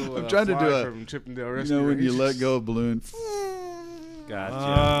like the little I'm trying to fly do a- from Chippendale You Rescue know when you Rangers. let go of a balloon. Gotcha.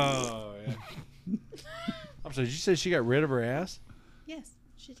 Oh, yeah. I'm sorry, did you say she got rid of her ass? Yes,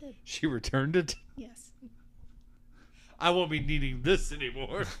 she did. She returned it? Yes. I won't be needing this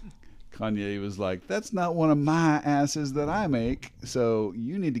anymore. Kanye was like, "That's not one of my asses that I make, so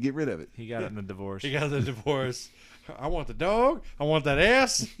you need to get rid of it." He got it in the divorce. He got the divorce. I want the dog. I want that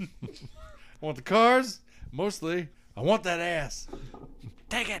ass. I want the cars. Mostly, I want that ass.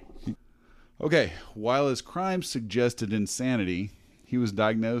 Take it. Okay, while his crimes suggested insanity, he was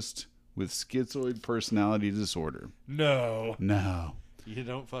diagnosed with schizoid personality disorder. No. No. You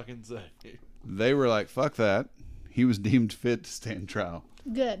don't fucking say. They were like, fuck that. He was deemed fit to stand trial.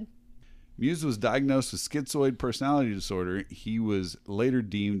 Good. Muse was diagnosed with schizoid personality disorder. He was later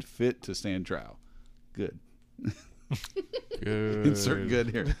deemed fit to stand trial. Good. Good. Insert good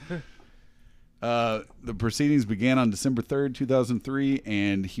here. The proceedings began on December 3rd, 2003,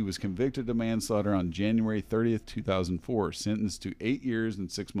 and he was convicted of manslaughter on January 30th, 2004, sentenced to 8 years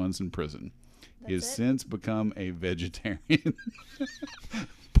and 6 months in prison. He has That's it? since become a vegetarian.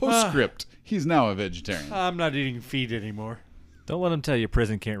 Postscript. He's now a vegetarian. I'm not eating feet anymore. Don't let him tell you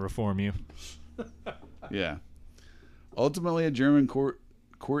prison can't reform you. Yeah. Ultimately, a German court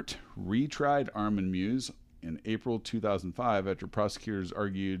retried Armin Muse in April 2005 after prosecutors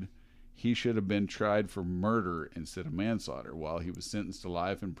argued he should have been tried for murder instead of manslaughter while he was sentenced to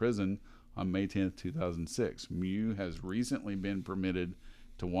life in prison on May 10th, 2006. Muse has recently been permitted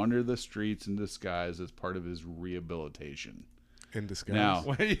to wander the streets in disguise as part of his rehabilitation. In disguise. Now,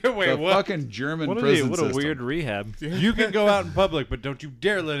 Wait, the what? fucking German What prison a system. weird rehab. You can go out in public, but don't you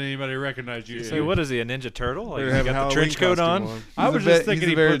dare let anybody recognize you. Say, what is he, a Ninja Turtle? Like, Better he have a got the Halloween trench coat costume on? I was just thinking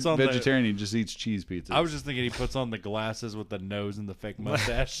he puts on vegetarian. He just eats cheese pizza. I was just thinking he puts on the glasses with the nose and the fake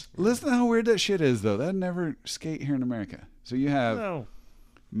mustache. Listen to how weird that shit is, though. That never skate here in America. So you have No.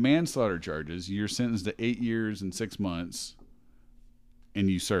 manslaughter charges. You're sentenced to 8 years and 6 months, and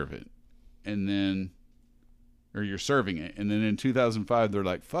you serve it, and then, or you're serving it, and then in 2005 they're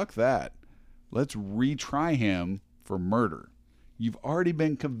like, "Fuck that, let's retry him for murder. You've already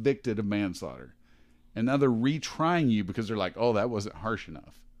been convicted of manslaughter, and now they're retrying you because they're like, oh, that wasn't harsh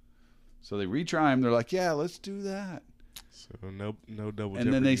enough. So they retry him. They're like, yeah, let's do that." So no double.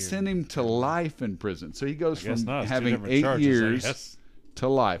 And then they jeopardy send him to life in prison. So he goes I guess from not. It's two having different 8 charges, I years guess. to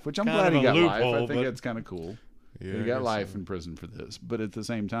life, which I'm Kind glad of he a got life. I loophole, think but- that's kind of cool. Yeah, He I got guess life so. in prison for this. But at the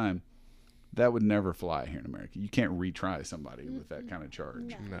same time, that would never fly here in America. You can't retry somebody with that kind of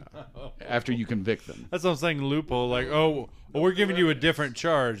charge No. after you convict them. That's what I'm saying. Loophole. Like, oh, well, we're giving you a different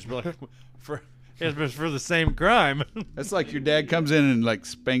charge, but like, but for the same crime. That's like your dad comes in and like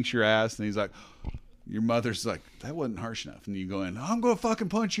spanks your ass, and he's like, your mother's like, that wasn't harsh enough, and you go in, I'm gonna fucking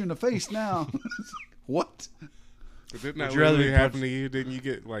punch you in the face now. It's like, what? But didn't that Would you rather really be happen punched- to you? Didn't you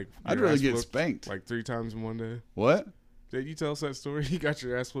get like? I'd your really ass get whooped, spanked. like 3 times in one day. What? Did you tell us that story? You got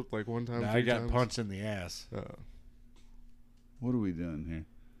your ass whooped like one time. I 3 got times? punched in the ass. What are we doing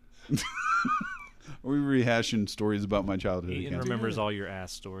here? Are we rehashing stories about my childhood Ian again? remembers all your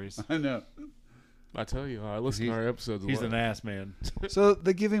ass stories. I know. I tell you, I listen to our episodes. He's a an lot. ass man. So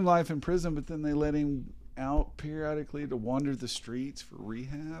they give him life in prison, but then they let him out periodically to wander the streets for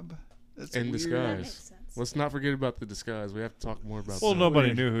rehab. That's In weird. disguise. That makes sense. Let's not forget about the disguise. We have to talk more about. Well, that.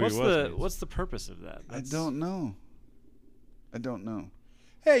 nobody knew who What's he was. What's the purpose of that? I don't know.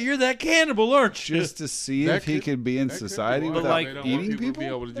 Hey, you're that cannibal, aren't you? Just to see That if he could- could be in that could be society why But, without like, they don't want eating people to be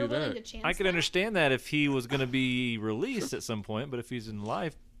people. able to They're do willing that. to chance I could that. understand that if he was going to be released at some point, but if he's in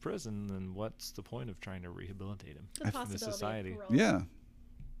life prison, then what's the point of trying to rehabilitate him The in possibility this of society? parole. Yeah.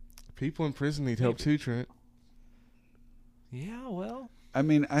 People in prison need help too, Trent. Yeah, well, I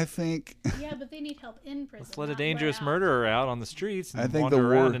mean, I think Yeah, but they need help in prison. let's let a not dangerous let out. murderer out on the streets and I think wander the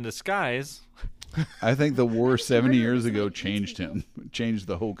around war- in disguise. the war 70 years ago Murder is like changed him, changed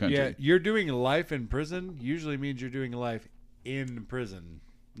the whole country. Yeah, you're doing life in prison usually means you're doing life in prison,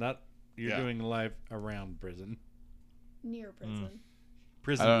 not you're Yeah. doing life around prison. Near prison.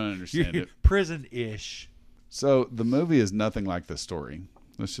 Prison. I don't understand it. Prison-ish. So the movie is nothing like the story.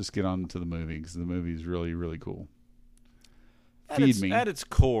 Let's just get on to the movie because the movie is really, really cool. Feed me. At its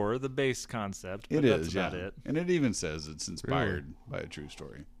core, the base concept. But It that's is, about yeah. it. And it even says it's inspired by a true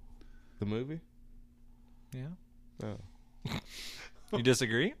story. The movie? Yeah. Oh. You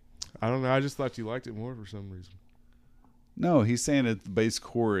disagree? I don't know. I just thought you liked it more for some reason. No, he's saying at the base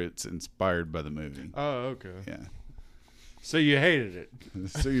core it's inspired by the movie. Oh, okay. Yeah. So you hated it.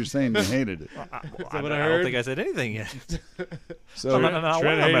 So you're saying you hated it. I what I don't heard? think I said anything yet. So, No, Trent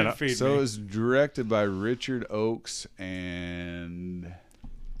wait a hated minute. Feed so Me. it's directed by Richard Oakes and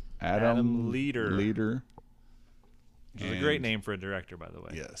Adam Leader. Leader. Which is a great name for a director, by the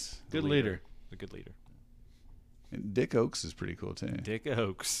way. Yes. Good leader. A good leader. And Dick Oakes is pretty cool too. Dick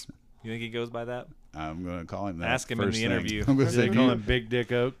Oakes. You think he goes by that? I'm going to call him that. Ask him in first the thing. interview. I'm going to They say, call you, him Big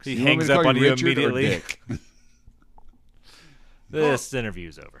Dick Oaks. He you want me hangs to call up on you Richard or immediately. Dick? This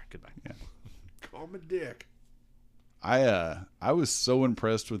interview's over. Goodbye. Call him a dick. I was so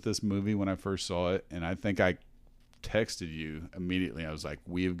impressed with this movie when I first saw it, and I think I texted you immediately. I was like,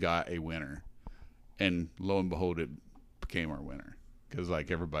 "We've got a winner," and lo and behold, it became our winner because like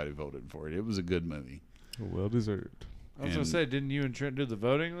everybody voted for it. It was a good movie. Well deserved. I was going And- to say, didn't you and Trent do the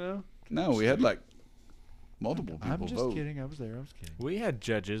voting, though? No, we had like multiple people I'm just vote. kidding. I was there. I was kidding. We had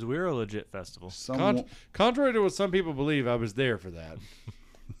judges. We were a legit festival. Contrary to what some people believe, I was there for that.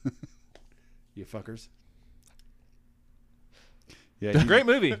 You fuckers. Yeah, Great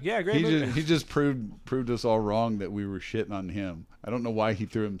movie. Yeah, great movie. He just proved us all wrong that we were shitting on him. I don't know why he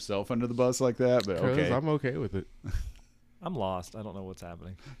threw himself under the bus like that, but Because okay, I'm okay with it. I'm lost. I don't know what's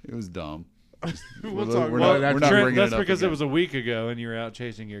happening. it was dumb. We'll We're talk not- about it we're after. not Trent, bringing that's it up because again. it was a week ago and you were out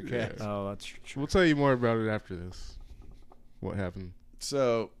chasing your cat. Oh, that's true. We'll tell you more about it after this. What happened?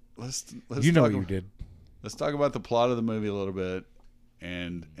 So let's You know talk what you about- did. Let's talk about the plot of the movie a little bit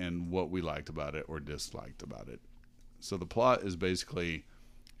and what we liked about it or disliked about it. So the plot is basically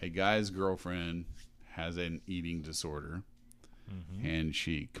a guy's girlfriend has an eating disorder and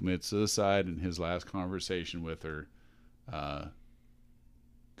she commits suicide, and his last conversation with her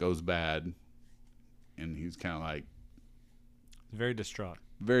goes bad, and he's kind of like Very distraught.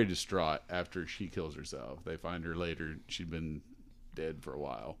 Very distraught after she kills herself. They find her later. She'd been dead for a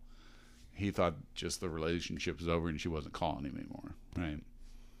while. He thought just the relationship was over and she wasn't calling him anymore, right?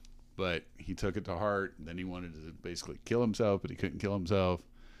 But he took it to heart. Then he wanted to basically kill himself, but he couldn't kill himself.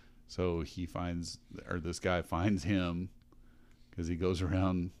 So this guy finds him because he goes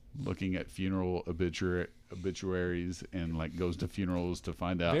around looking at funeral obituaries and like goes to funerals to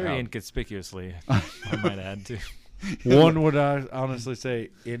find out. Very inconspicuously, I might add too. One would honestly say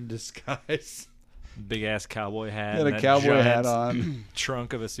in disguise. Big ass cowboy hat. He had and a that cowboy giant hat on,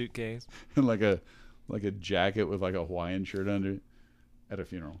 trunk of a suitcase. and like a jacket with like a Hawaiian shirt under it at a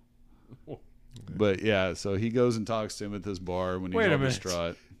funeral. But yeah, so he goes and talks to him at this bar when he's Wait a all minute.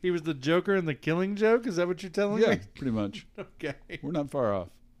 distraught. He was the Joker in the Killing Joke? Is that what you're telling Yeah, me? pretty much. Okay. We're not far off.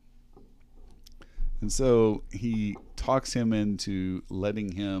 And so he talks him into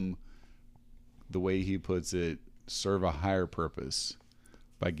letting him, the way he puts it, serve a higher purpose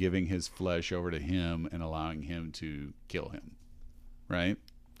by giving his flesh over to him and allowing him to kill him. Right?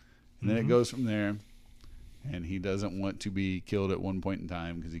 And then it goes from there. And he doesn't want to be killed at one point in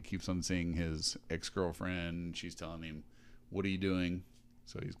time because he keeps on seeing his ex-girlfriend. She's telling him, "What are you doing?"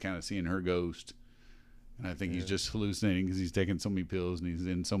 So he's kind of seeing her ghost. And I think he's just hallucinating because he's taking so many pills and he's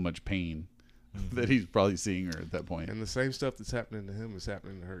in so much pain that he's probably seeing her at that point. And the same stuff that's happening to him is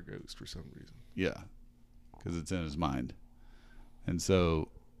happening to her ghost for some reason. Yeah, because it's in his mind. And so,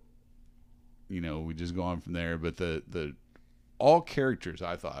 we just go on from there. But the all characters,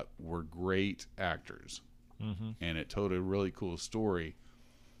 I thought, were great actors. Mm-hmm. And it told a really cool story.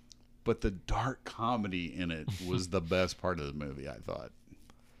 But the dark comedy in it was the best part of the movie, I thought.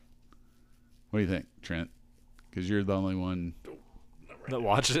 What do you think, Trent? Because you're the only one That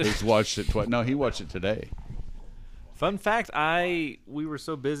watched it. who's watched it twice. No, he watched it today. Fun fact, we were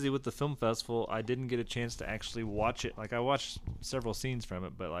so busy with the film festival, I didn't get a chance to actually watch it. Like, I watched several scenes from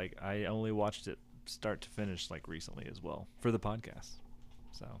it, but like I only watched it start to finish like recently as well for the podcast.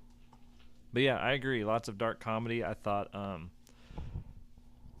 So, but yeah, I agree. Lots of dark comedy. I thought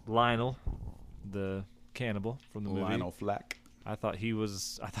Lionel, the cannibal from the movie, Lionel Flack. I thought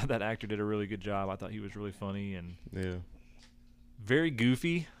that actor did a really good job. I thought he was really funny and Yeah. very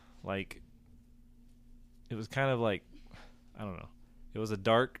goofy. Like, it was kind of like, I don't know. It was a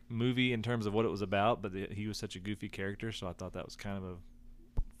dark movie in terms of what it was about, but he was such a goofy character, so I thought that was kind of a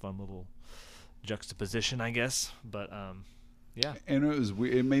fun little juxtaposition, I guess. But yeah, And it was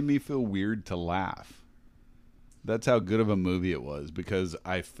it made me feel weird to laugh. That's how good of a movie it was, because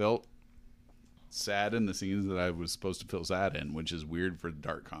I felt sad in the scenes that I was supposed to feel sad in, which is weird for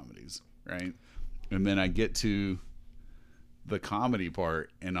dark comedies, right? And then I get to the comedy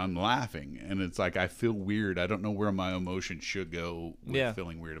part and I'm laughing, and it's like I feel weird. I don't know where my emotion should go with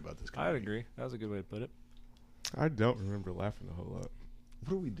feeling weird about this I comedy. would agree. That was a good way to put it. I don't remember laughing a whole lot.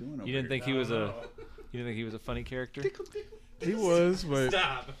 What are we doing over You didn't think he was a funny character? He was, but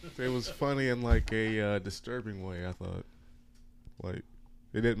it was funny in like a disturbing way, I thought. Like,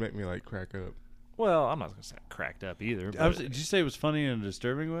 it didn't make me like crack up. Well, I'm not gonna say I cracked up either. But Did you say it was funny in a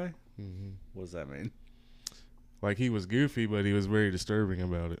disturbing way? Mm-hmm. What does that mean? Like, he was goofy, but he was very disturbing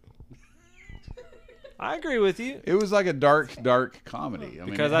about it. I agree with you, It was like a dark comedy. I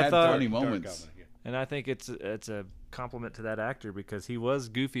mean, Because it I had thought- funny moments. and I think it's a compliment to that actor because he was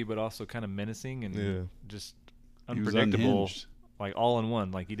goofy but also kind of menacing and Yeah. just He was unpredictable, unhinged. like all in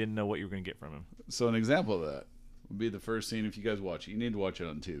one. Like, you didn't know what you were gonna get from him. So an example of that would be the first scene. If you guys watch it, you need to watch it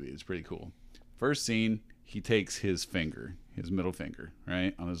on TV. It's pretty cool. First scene, he takes his middle finger,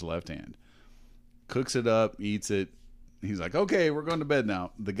 right, on his left hand, cooks it up, eats it. He's like, okay, we're going to bed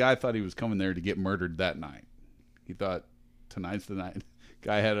now. The guy thought he was coming there to get murdered that night. He thought tonight's the night.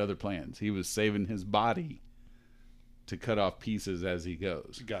 Guy had other plans. He was saving his body to cut off pieces as he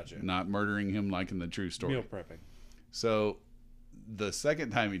goes. Gotcha. Not murdering him like in the true story. Meal prepping. So the second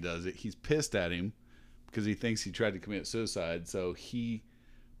time he does it, he's pissed at him because he thinks he tried to commit suicide. So he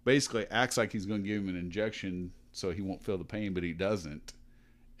basically acts like he's going to give him an injection so he won't feel the pain, but he doesn't.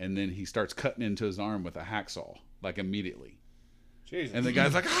 And then he starts cutting into his arm with a hacksaw, like immediately. Jesus. And the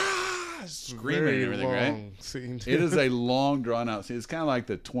guy's like, screaming Very and everything, long right? scene. It is a long, drawn-out scene. It's kind of like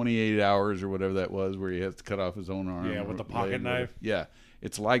the 28 hours or whatever that was where he has to cut off his own arm. Yeah, with or the pocket leg, whatever. knife. Yeah,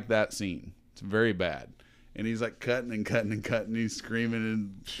 it's like that scene. It's very bad. And he's like cutting and cutting and cutting. He's screaming,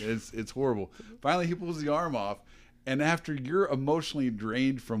 and it's horrible. Finally, he pulls the arm off. And after you're emotionally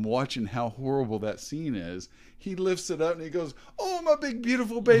drained from watching how horrible that scene is, he lifts it up and he goes, "Oh, my big,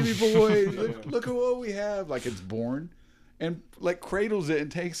 beautiful baby boy. Look at what we have." Like it's born. And like cradles it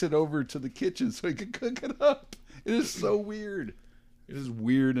and takes it over to the kitchen so he can cook it up. It is so weird. It is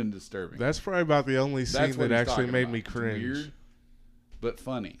weird and disturbing. That's probably about the only scene That's what that he's actually talking made about. me It's cringe. weird but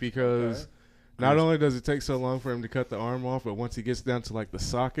funny. because not only does it take so long for him to cut the arm off, but once he gets down to like the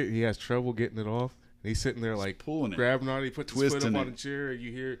socket, he has trouble getting it off. And he's sitting there like pulling it, grabbing on it. He puts his foot twisting up on it. the chair, and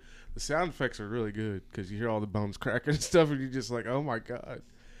you hear the sound effects are really good because you hear all the bones cracking and stuff, and you're just like, oh my god.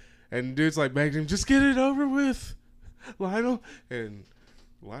 And dude's like begging him, just get it over with, Lionel. And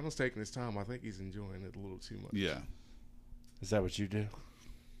Lionel's taking his time. I think he's enjoying it a little too much. Yeah. Is that what you do?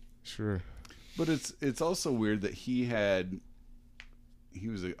 Sure. But it's also weird that he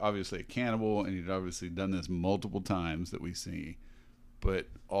was obviously a cannibal, and he'd obviously done this multiple times that we see. But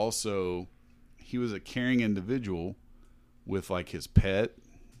also, he was a caring individual with like his pet.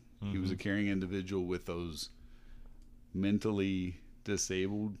 He was a caring individual with those mentally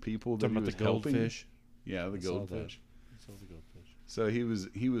disabled people that Talking he about was the helping. goldfish. Yeah, the I saw goldfish. I saw the goldfish. So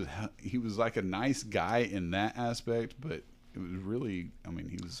he was like a nice guy in that aspect, but it was really, I mean,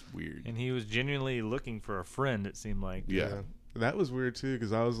 he was weird. And he was genuinely looking for a friend, it seemed like. Yeah. That was weird too,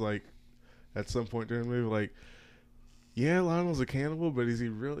 because I was like, at some point during the movie, like, yeah, Lionel's a cannibal, but is he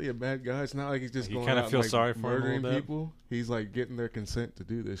really a bad guy? It's not like he's just You going kinda out and, feel like, sorry for him a little murdering bit. people. He's like getting their consent to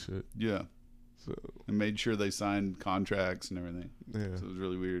do this shit. Yeah. So And made sure they signed contracts and everything. yeah, So it was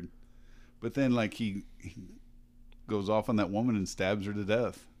really weird. But then, like, he goes off on that woman and stabs her to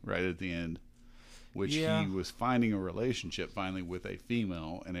death right at the end, which Yeah. he was finding a relationship finally with a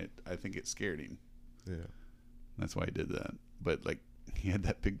female, and I think it scared him. yeah. That's why he did that. But, like, he had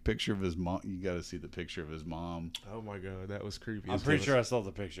that big picture of his mom. You got to see the picture of his mom. Oh my god, that was creepy. I'm pretty sure I saw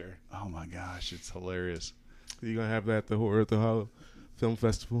the picture. Oh my gosh, it's hilarious. You gonna have that at the Horror at the Hollow Film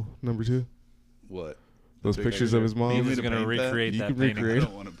Festival *2? What? Those big pictures picture? of his You mom. want He me was to going to paint that? recreate You that can painting. I recreate.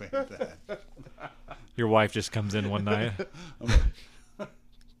 don't want to paint that. Your wife just comes in one night. I'm like,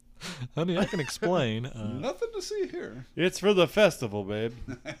 Honey, I can explain. nothing to see here. It's for the festival, babe.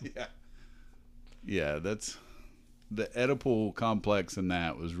 Yeah. Yeah, that's the Oedipal complex in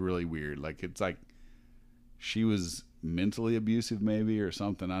that was really weird. Like, it's like she was mentally abusive maybe or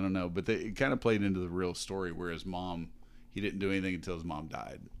something. I don't know. But it kind of played into the real story where his mom, he didn't do anything until his mom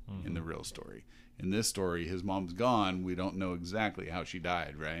died in the real story. In this story, his mom's gone. We don't know exactly how she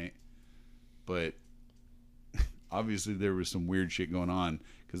died, right? But obviously there was some weird shit going on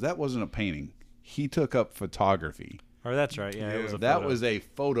because that wasn't a painting. He took up photography. Oh, that's right. Yeah, it was a That photo. was a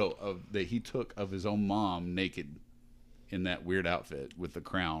photo that he took of his own mom naked in that weird outfit with the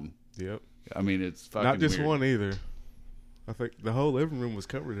crown. Yep. I mean, it's fucking Not just weird. one either. I think the whole living room was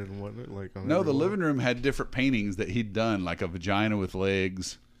covered in, wasn't it? Like on No, every the wall. living room had different paintings that he'd done, like a vagina with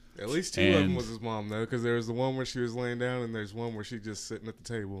legs. At least two of them and- was his mom though, because there was the one where she was laying down, and there's one where she's just sitting at the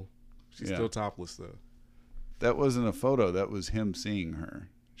table. She's Yeah. still topless though. That wasn't a photo. That was him seeing her.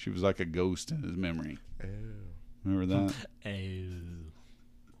 She was like a ghost in his memory. Ew. Remember that? Oh.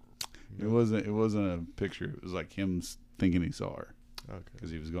 It wasn't a picture. It was like him thinking he saw her Okay.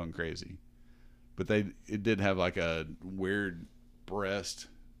 because he was going crazy. But it did have like a weird breast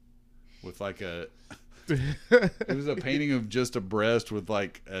with like a. It was a painting of just a breast with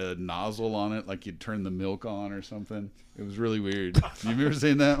like a nozzle on it, like you'd turn the milk on or something. It was really weird. You ever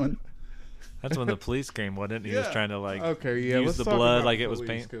seen that one? That's when the police came, wasn't it? He was Yeah. trying to like Okay, yeah. use let's the talk blood about like it was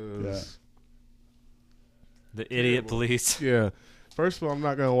police, paint. 'cause- The idiot police. Yeah. First of all, I'm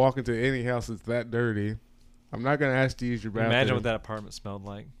not gonna walk into any house that's that dirty. I'm not gonna ask to use your bathroom. Imagine what that apartment smelled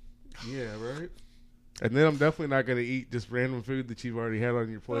like. Yeah, right. And then I'm definitely not gonna eat just random food that you've already had on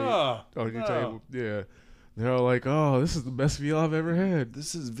your plate on your table. Yeah. They're all like, "Oh, this is the best meal I've ever had."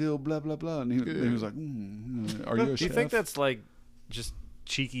 This is Ville, blah blah blah, and he was like, "Are you a Do you chef?" think that's like just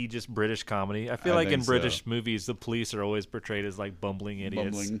cheeky, just British comedy? I feel I like in think so. British movies, the police are always portrayed as like bumbling idiots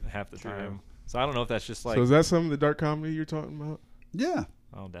Bumbling. half the True. time. So I don't know if that's just like, So is that some of the dark comedy you're talking about? Yeah,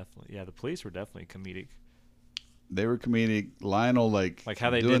 oh, definitely, yeah. The police were definitely comedic. they were comedic. Lionel, like Like how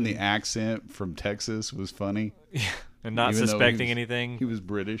they doing the didn't- accent from Texas was funny. And not Even though suspecting he was- anything. He was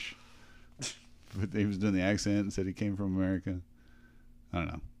British, but he was doing the accent and said he came from America. I don't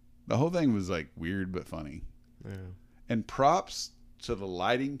know. The whole thing was like weird but funny. Yeah. And props to the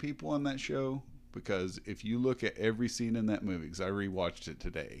lighting people on that show, because if you look at every scene in that movie, because I rewatched it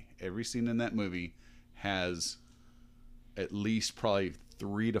today, every scene in that movie has at least probably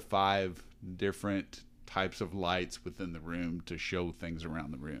 3 to 5 different types of lights within the room to show things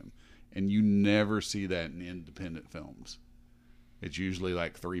around the room. And you never see that in independent films. It's usually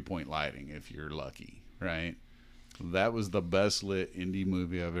like 3-point lighting if you're lucky, right? That was the best lit indie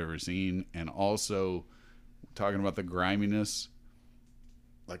movie I've ever seen. And also, talking about the griminess,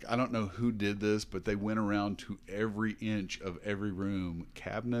 like, I don't know who did this, but they went around to every inch of every room,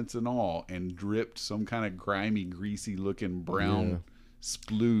 cabinets and all, and dripped some kind of grimy, greasy looking brown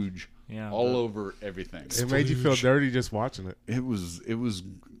splooge all over everything. It made you feel dirty just watching it. It was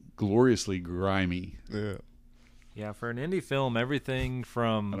gloriously grimy. Yeah. Yeah, for an indie film, everything I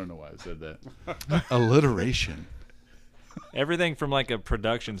from don't know why I said that. Alliteration. everything from like a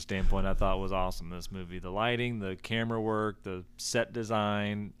production standpoint, I thought was awesome. This movie, the lighting, the camera work, the set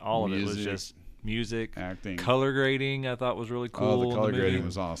design, all of it was just music, acting, color grading. I thought was really cool. Oh, the color in the movie. grading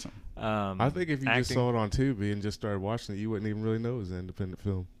was awesome. I think if you just saw it on Tubi and just started watching it, you wouldn't even really know it was an independent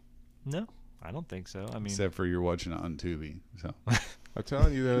film. No, I don't think so. I mean, Except for you're watching it on Tubi. So I'm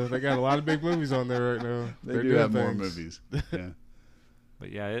telling you, though, they got a lot of big movies on there right now. they They're do doing have more things. movies. Yeah,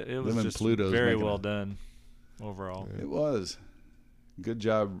 but yeah, it was Them and just Pluto's very making well it. done overall. it was. Good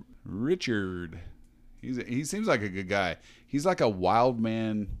job, Richard. He seems like a good guy. He's like a wild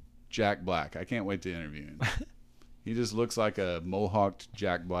man Jack Black. I can't wait to interview him. He just looks like a mohawked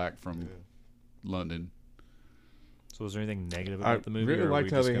Jack Black from London. So was there anything negative I about the movie? really or are we liked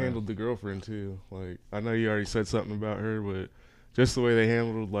how just they gonna- handled the girlfriend too. Like, I know you already said something about her, but just the way they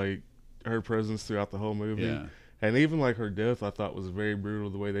handled like her presence throughout the whole movie, Yeah. and even like her death, I thought was very brutal.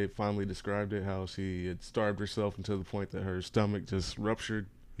 The way they finally described it, how she had starved herself until the point that her stomach just ruptured,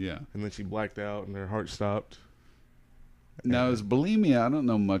 Yeah. and then she blacked out and her heart stopped. Now, is bulimia, I don't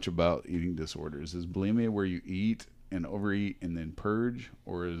know much about eating disorders. Is bulimia where you eat and overeat and then purge?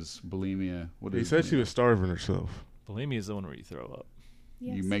 Or is bulimia, what He is said she bulimia? was starving herself. Bulimia is the one where you throw up.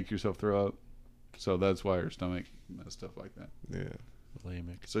 Yes. You make yourself throw up? So that's why her stomach messed up like that. Yeah.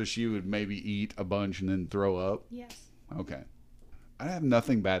 Bulimic. So she would maybe eat a bunch and then throw up? Yes. Okay. I have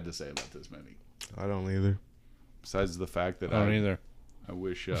nothing bad to say about this movie. I don't either. Besides the fact that I don't either. I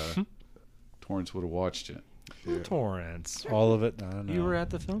wish Torrance would have watched it. Yeah. Torrance. All of it. I don't know. You were at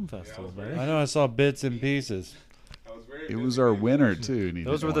the film festival, buddy. I know. I saw bits and pieces. It was our winner, too. and he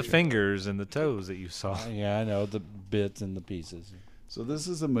Those didn't were the watch it. fingers and the toes that you saw. Yeah, I know the bits and the pieces. So this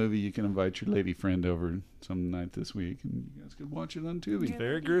is a movie you can invite your lady friend over some night this week, and you guys could watch it on Tubi. Yeah.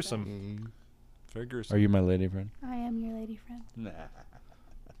 Very gruesome. Mm. Very gruesome. Are you my lady friend? I am your lady friend.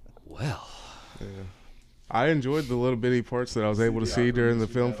 Well, Yeah. I enjoyed the little bitty parts that I was able to see during the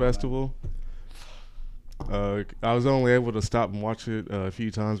film festival. I was only able to stop and watch it a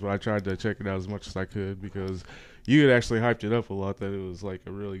few times, but I tried to check it out as much as I could because you had actually hyped it up a lot that it was like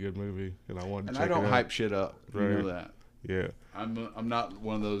a really good movie, and I wanted to And check I don't it out. hype shit up. You know Right. that. Yeah. I'm not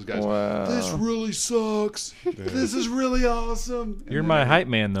one of those guys. Wow. This really sucks. This is really awesome. And you're then my I- hype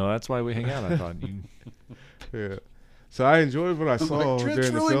man, though. That's why we hang out. I thought you. Yeah. So I enjoyed what I I'm saw like, Trent's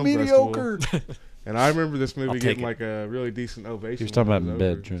during the really film mediocre. festival. And I remember this movie I'll take getting it. like a really decent ovation. He was talking when about it in was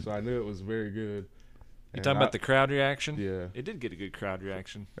bed, over, Trent. so I knew it was very good. You And talking about the crowd reaction? Yeah. It did get a good crowd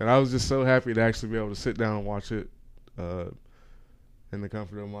reaction. And I was just so happy to actually be able to sit down and watch it in the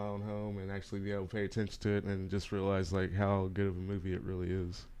comfort of my own home and actually be able to pay attention to it and just realize like how good of a movie it really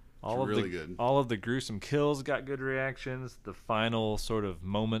is. All of really the good. all of the gruesome kills got good reactions. The final sort of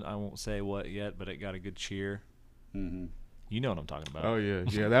moment, I won't say what yet, but it got a good cheer. Mhm. You know what I'm talking about. Oh yeah,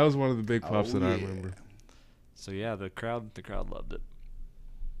 yeah, that was one of the big pops Oh, that I yeah. remember. So yeah, the crowd loved it,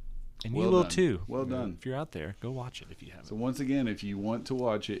 and Well you will done. too. Well done. If you're out there, go watch it if you haven't. So once again, if you want to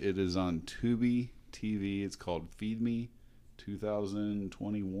watch it, it is on Tubi TV. It's called Feed Me,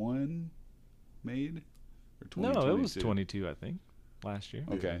 2021 made or 2022? No, it was 22, I think, last year.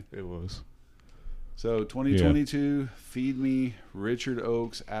 Okay. It was. So 2022, Feed Me, Richard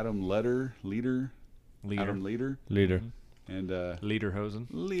Oakes, Adam Leader, Leader, Adam Leader, Leader. and Lederhosen.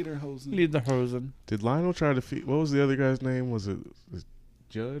 Lederhosen. Lederhosen. Did Lionel try to feed? What was the other guy's name? Was it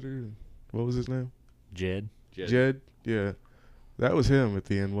Judd or what was his name? Jed. Jed. Yeah, that was him at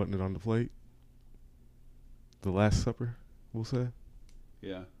the end, wasn't it? On the plate. The Last Supper, we'll say.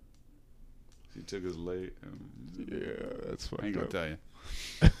 Yeah. He took his late. Yeah, that's I ain't gonna fucked up.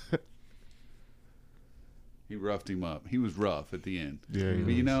 tell you. He roughed him up. He was rough at the end. Yeah, he But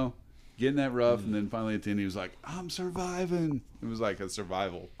you was. know, getting that rough, and then finally at the end, he was like, "I'm surviving." It was like a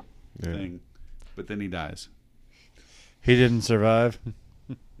survival Yeah. thing. But then he dies. He didn't survive.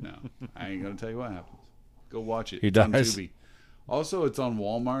 No, I ain't gonna tell you what happens. Go watch it. He It's on dies. Tubi. Also, it's on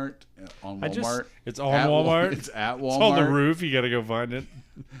Walmart. It's on At Walmart. It's at Walmart. It's on the roof. You got to go find it.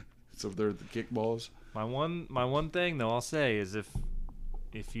 It's over there at the kickballs. My one thing though I'll say is if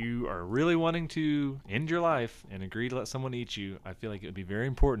you are really wanting to end your life and agree to let someone eat you, I feel like it would be very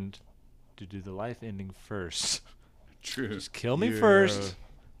important to do the life ending first. True. Just kill me Yeah. first.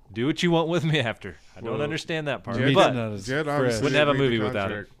 Do what you want with me after. I don't Well, understand that part. Jed But did not as Jed fresh. obviously Wouldn't have a didn't read the movie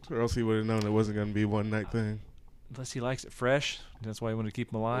without it. contract, or else he would have known it wasn't going to be a one night thing. unless he likes it fresh, that's why he wanted to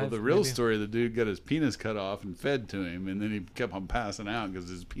keep him alive. Well, the real maybe? story, the dude got his penis cut off and fed to him, and then he kept on passing out because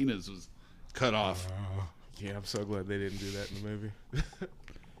his penis was cut off. Yeah, I'm so glad they didn't do that in the movie.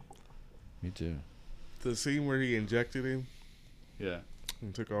 Me too. The scene where he injected him Yeah.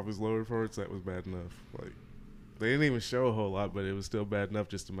 and took off his lower parts, that was bad enough. Like, they didn't even show a whole lot, but it was still bad enough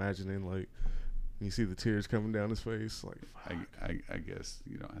just imagining, like, you see the tears coming down his face. Like, I guess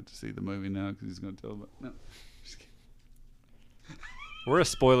you don't have to see the movie now because he's going to tell about. No, just kidding. We're a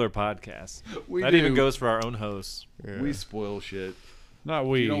spoiler podcast. We That do. even goes for our own hosts. yeah. We spoil shit. Not If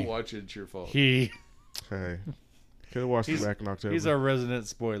we. you don't watch it, it's your fault. He. Hey. Could have watched it back in October. He's our resident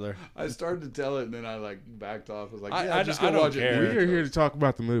spoiler. I started to tell it and then I like backed off. I was like, I- yeah, I just don't go watch care. it. We are here to talk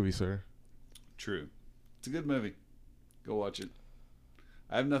about the movie, sir. True. It's a good movie. Go watch it.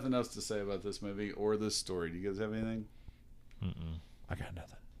 I have nothing else to say about this movie or this story. Do you guys have anything? I got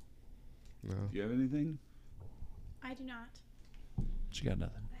nothing. No. Do you have anything? I do not. She got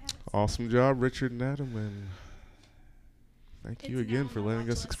nothing. Awesome job, Richard and Adam, and thank you It's again now for on my letting us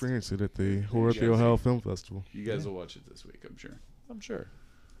watch list. experience it at the Horror at the Jesse. Ohio Film Festival. You guys will watch it this week, I'm sure. I'm sure.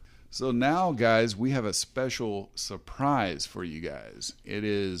 So now, guys, we have a special surprise for you guys. It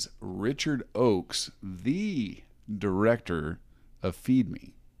is Richard Oakes, the director of Feed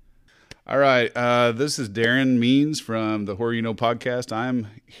Me. All right, this is Darrin Means from the Horror You Know podcast. I'm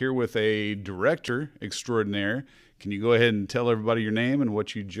here with a director extraordinaire. Can you go ahead and tell everybody your name and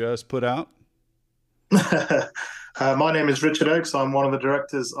what you just put out? My name is Richard Oakes. I'm one of the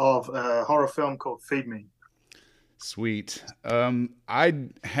directors of a horror film called Feed Me. Sweet. I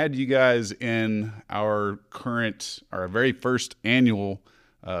had you guys in our very first annual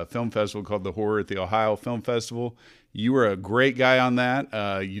film festival called the Horror at the Ohio Film Festival. You were a great guy on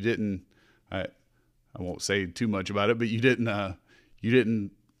that. You didn't. I won't say too much about it, but you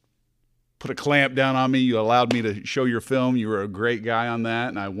didn't put a clamp down on me. You allowed me to show your film. You were a great guy on that,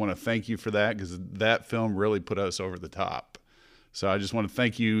 and I want to thank you for that because that film really put us over the top. So I just want to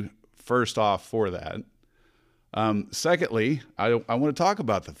thank you first off for that. Secondly, I want to talk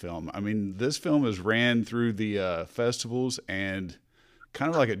about the film. I mean, this film has ran through the festivals and kind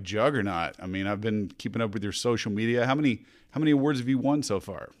of like a juggernaut. I mean, I've been keeping up with your social media. How many awards have you won so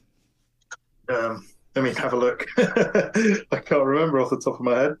far? Let me have a look. I can't remember off the top of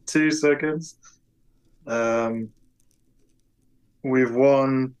my head. 2 seconds. We've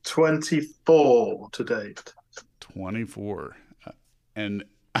won 24 to date. 24, and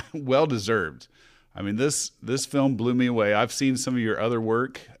well deserved. I mean, this film blew me away. I've seen some of your other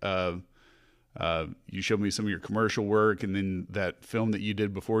work. You showed me some of your commercial work, and then that film that you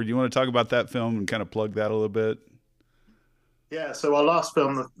did before. Do you want to talk about that film and kind of plug that a little bit? Yeah, so our last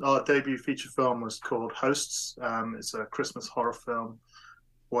film, our debut feature film, was called Hosts. It's a Christmas horror film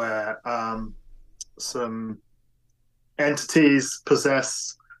where some entities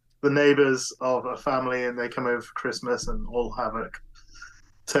possess the neighbors of a family and they come over for Christmas and all havoc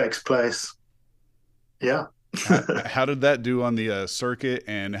takes place. Yeah. How did that do on the circuit,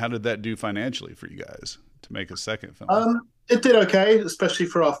 and how did that do financially for you guys to make a second film? It did okay, especially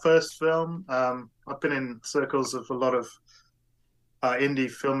for our first film. I've been in circles of a lot of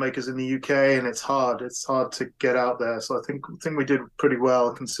indie filmmakers in the UK, and it's hard to get out there. So I think we did pretty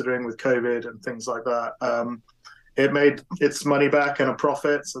well considering with COVID and things like that. It made its money back and a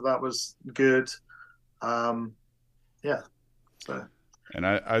profit, so that was good. Yeah. So. And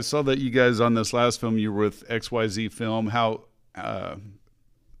I saw that you guys on this last film, you were with XYZ Film. How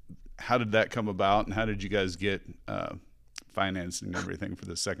did that come about, and how did you guys get financing and everything for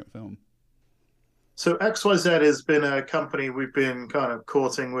the second film? So XYZ has been a company we've been kind of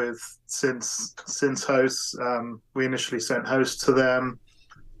courting with since Hosts. We initially sent Hosts to them.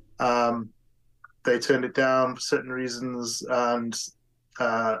 They turned it down for certain reasons, and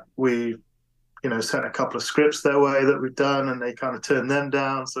we sent a couple of scripts their way that we've done, and they kind of turned them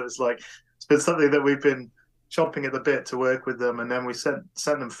down. So it's been something that we've been chomping at the bit to work with them. And then we sent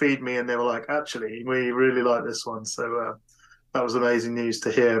them Feed Me, and they were like, actually, we really like this one. So that was amazing news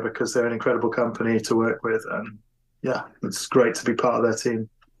to hear because they're an incredible company to work with. And yeah, it's great to be part of their team.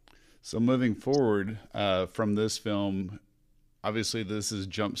 So moving forward from this film, obviously this is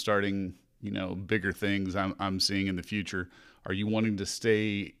jump-starting, bigger things I'm seeing in the future. Are you wanting to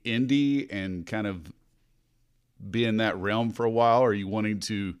stay indie and kind of be in that realm for a while? Or are you wanting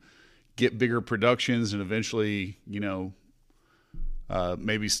to get bigger productions and eventually,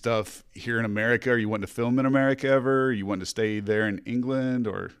 maybe stuff here in America? Are you wanting to film in America ever? Are you wanting to stay there in England?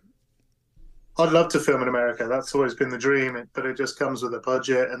 Or I'd love to film in America. That's always been the dream, but it just comes with a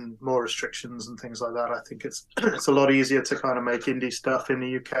budget and more restrictions and things like that. I think it's a lot easier to kind of make indie stuff in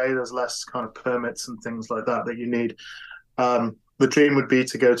the UK. There's less kind of permits and things like that you need. The dream would be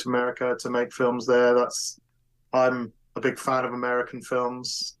to go to America to make films there. I'm a big fan of American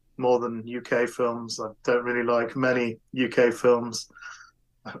films, more than UK films. I don't really like many UK films.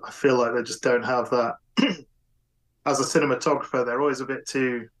 I feel like they just don't have that. As a cinematographer, they're always a bit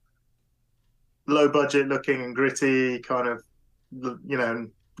too low budget looking and gritty, kind of,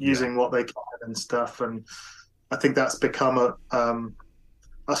 using what they can and stuff. And I think that's become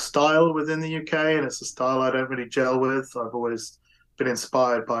a style within the UK, and it's a style I don't really gel with. I've always been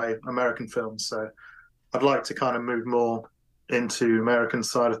inspired by American films, so I'd like to kind of move more into American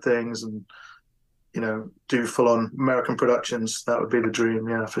side of things and, do full on American productions. That would be the dream.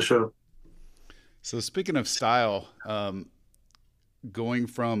 Yeah, for sure. So speaking of style, going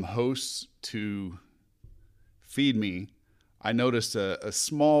from Hosts to Feed Me, I noticed a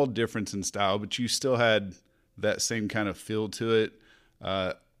small difference in style, but you still had that same kind of feel to it.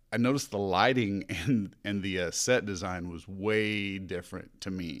 I noticed the lighting and the set design was way different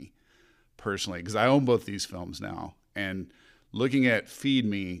to me personally, because I own both these films now. And looking at Feed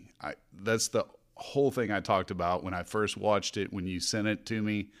Me, that's the whole thing I talked about when I first watched it, when you sent it to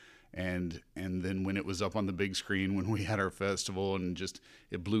me, and then when it was up on the big screen when we had our festival, and just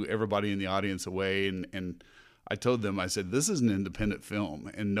it blew everybody in the audience away. And I told them, I said, this is an independent film,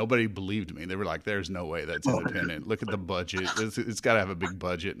 and nobody believed me. They were like, there's no way that's independent. Look at the budget. It's got to have a big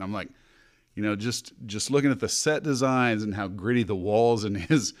budget. And I'm like, just looking at the set designs and how gritty the walls in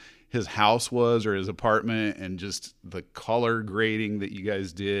his house was, or his apartment, and just the color grading that you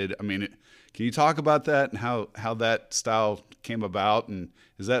guys did. I mean, can you talk about that and how that style came about? And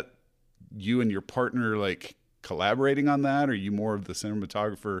is that you and your partner like collaborating on that? Or are you more of the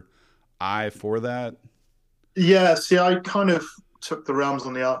cinematographer eye for that? Yeah, see, I kind of took the realms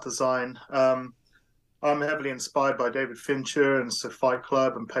on the art design. I'm heavily inspired by David Fincher, and so Fight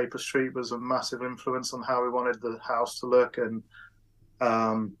Club and Paper Street was a massive influence on how we wanted the house to look. And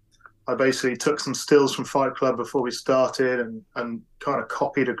I basically took some stills from Fight Club before we started and kind of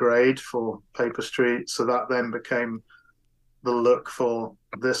copied a grade for Paper Street. So that then became the look for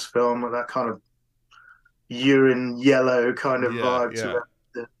this film, with that kind of urine yellow kind of vibe to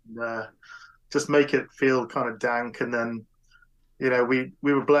it. And, just make it feel kind of dank. And then, we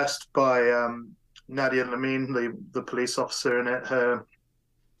were blessed by Nadia Lamine, the police officer in it.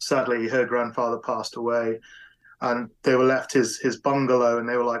 Sadly, her grandfather passed away, and they were left his bungalow, and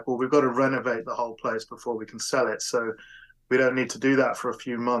they were like, well, we've got to renovate the whole place before we can sell it. So we don't need to do that for a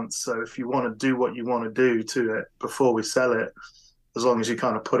few months. So if you want to do what you want to do to it before we sell it, as long as you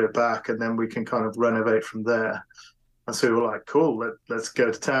kind of put it back, and then we can kind of renovate from there. And so we were like, cool, let's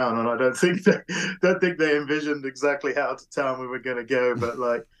go to town. And I don't think they envisioned exactly how to town we were going to go. But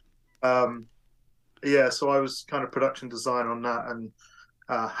so I was kind of production design on that, and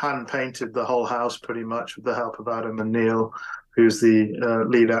hand painted the whole house pretty much with the help of Adam and Neil, who's the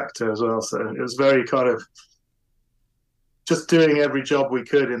lead actor as well. So it was very kind of just doing every job we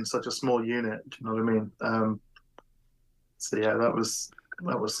could in such a small unit. Do you know what I mean? So yeah, that was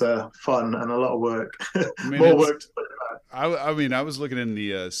fun and a lot of work. More work to put it back. I was looking in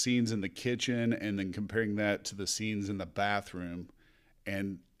the scenes in the kitchen, and then comparing that to the scenes in the bathroom,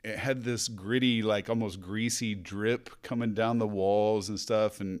 and it had this gritty, like almost greasy drip coming down the walls and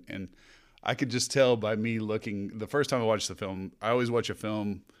stuff. And I could just tell by me looking, the first time I watched the film, I always watch a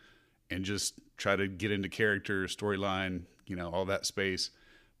film and just try to get into character, storyline, all that space.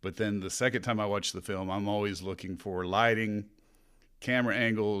 But then the second time I watch the film, I'm always looking for lighting, camera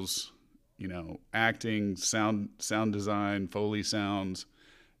angles, acting, sound design, Foley sounds.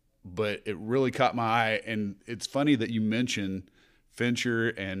 But it really caught my eye. And it's funny that you mentioned Fincher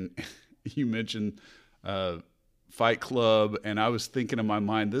and you mentioned Fight Club. And I was thinking in my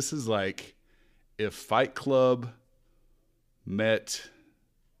mind, this is like if Fight Club met,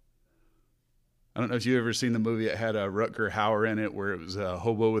 I don't know if you've ever seen the movie that had Rutger Hauer in it, where it was a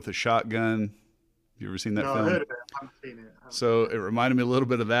hobo with a shotgun. You ever seen that film? I heard of it. I haven't seen it. So it reminded me a little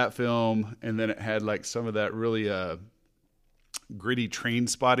bit of that film, and then it had like some of that really gritty train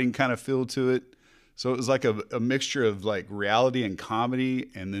spotting kind of feel to it. So it was like a mixture of like reality and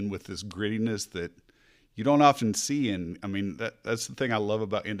comedy, and then with this grittiness that you don't often see. And I mean, that's the thing I love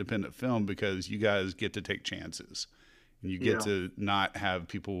about independent film, because you guys get to take chances, and you get to not have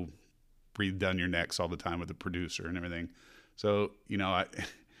people breathe down your necks all the time with the producer and everything. So,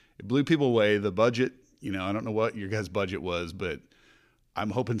 it blew people away. The budget, I don't know what your guys' budget was, but I'm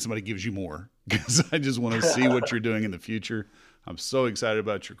hoping somebody gives you more, because I just want to see what you're doing in the future. I'm so excited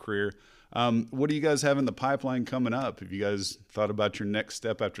about your career. What do you guys have in the pipeline coming up? Have you guys thought about your next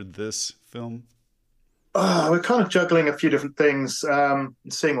step after this film? We're kind of juggling a few different things, and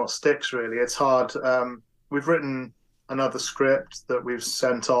seeing what sticks, really. It's hard. We've written another script that we've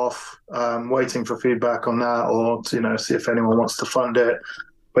sent off, waiting for feedback on that, or to, see if anyone wants to fund it.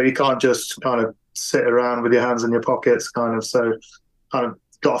 but you can't just kind of sit around with your hands in your pockets, kind of. So, kind of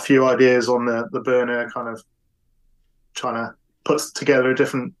got a few ideas on the burner, kind of trying to put together a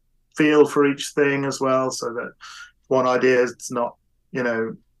different feel for each thing as well, so that one idea is not,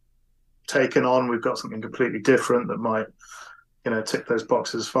 taken on. We've got something completely different that might, tick those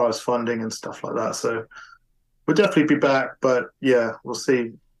boxes as far as funding and stuff like that. So we'll definitely be back, but yeah, we'll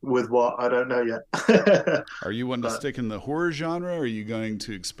see with what. I don't know yet. Are you wanting to stick in the horror genre, or are you going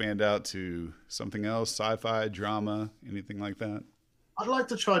to expand out to something else, sci-fi, drama, anything like that? I'd like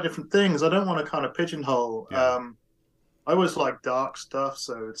to try different things. I don't want to kind of pigeonhole. Yeah. I always like dark stuff,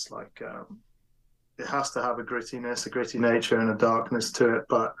 so it's like it has to have a grittiness, a gritty nature, and a darkness to it.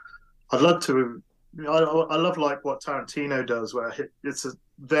 But I'd love to. I love like what Tarantino does, where it's a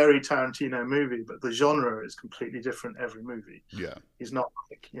very Tarantino movie, but the genre is completely different every movie. Yeah, he's not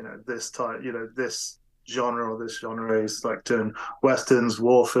like this type, this genre or this genre. He's like doing westerns,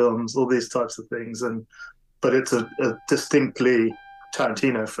 war films, all these types of things, but it's a distinctly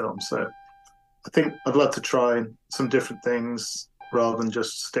Tarantino film. So I think I'd love to try some different things rather than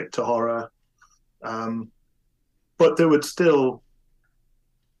just stick to horror. But there would still,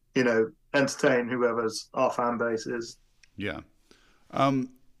 entertain whoever's our fan base is. Yeah.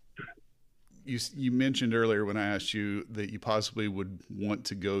 You mentioned earlier when I asked you that you possibly would want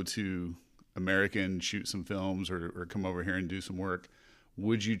to go to America and shoot some films or come over here and do some work.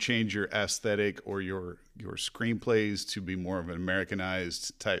 Would you change your aesthetic or your screenplays to be more of an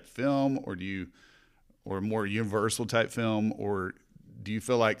Americanized type film, or more universal type film, or do you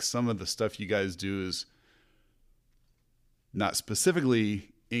feel like some of the stuff you guys do is not specifically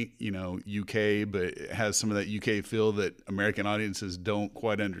UK, but it has some of that UK feel that American audiences don't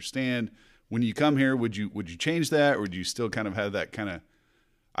quite understand? When you come here, would you change that, or would you still kind of have that kind of?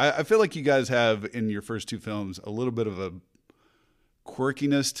 I feel like you guys have in your first two films a little bit of a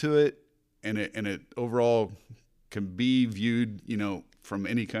quirkiness to it, and it overall can be viewed, from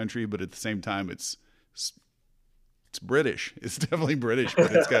any country, but at the same time, it's British. It's definitely British,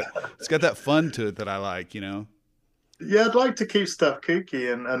 but it's got that fun to it that I like, Yeah, I'd like to keep stuff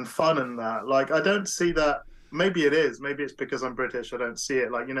kooky and fun and that. Like, I don't see that. Maybe it is. Maybe it's because I'm British. I don't see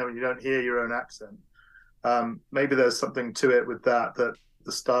it. Like, when you don't hear your own accent. Maybe there's something to it with that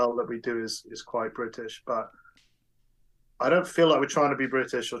the style that we do is quite British. But I don't feel like we're trying to be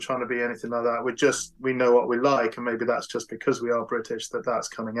British or trying to be anything like that. We know what we like, and maybe that's just because we are British that's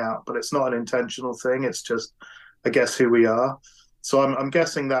coming out. But it's not an intentional thing. It's just, I guess, who we are. So I'm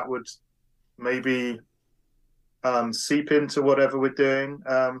guessing that would maybe seep into whatever we're doing.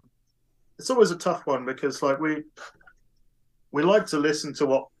 It's always a tough one because like we like to listen to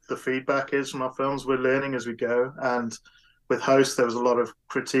what the feedback is from our films. We're learning as we go, and with Host there was a lot of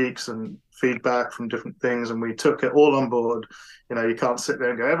critiques and feedback from different things, and we took it all on board. You can't sit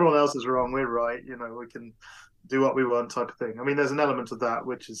there and go, everyone else is wrong, we're right. We can do what we want type of thing. I mean, there's an element of that,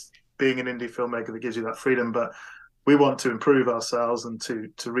 which is being an indie filmmaker that gives you that freedom, but we want to improve ourselves and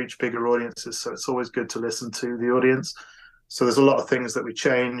to reach bigger audiences. So it's always good to listen to the audience. So there's a lot of things that we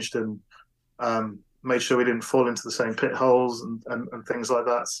changed and made sure we didn't fall into the same pit holes and things like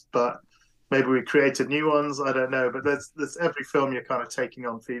that. But maybe we created new ones. I don't know. But there's every film you're kind of taking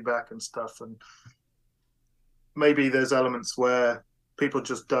on feedback and stuff. And maybe there's elements where people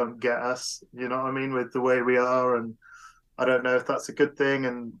just don't get us, with the way we are. And I don't know if that's a good thing,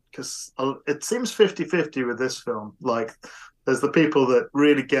 and because it seems 50-50 with this film. Like, there's the people that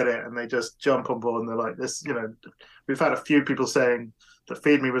really get it and they just jump on board and they're like this. We've had a few people saying that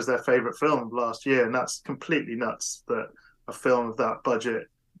Feed Me was their favorite film of last year, and that's completely nuts that a film of that budget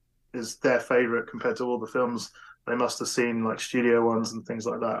is their favorite compared to all the films they must have seen, like studio ones and things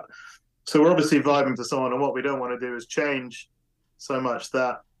like that. So we're obviously vibing to someone, and what we don't want to do is change so much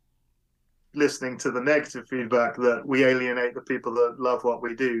that listening to the negative feedback that we alienate the people that love what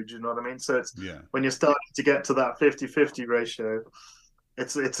we do. Do you know what I mean? So it's when you're starting to get to that 50-50 ratio,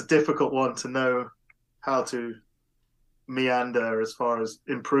 it's a difficult one to know how to meander as far as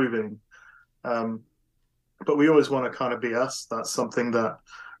improving. But we always want to kind of be us. That's something that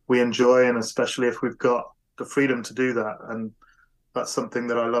we enjoy, and especially if we've got the freedom to do that. And that's something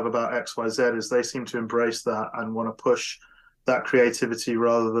that I love about XYZ is they seem to embrace that and want to push that creativity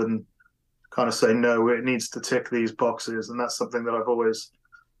rather than kind of say, no, it needs to tick these boxes. And that's something that I've always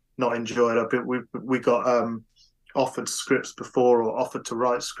not enjoyed. We got offered scripts before, or offered to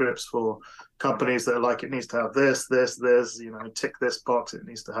write scripts for companies that are like, it needs to have this, tick this box. It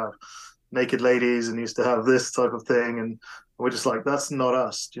needs to have naked ladies. It needs to have this type of thing. And we're just like, that's not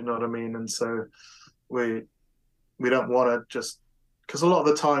us. Do you know what I mean? And so we don't want to just, because a lot of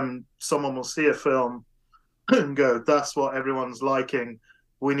the time someone will see a film and go, that's what everyone's liking.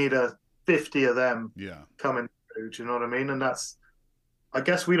 we need 50 of them Yeah. coming through. Do you know what I mean? And I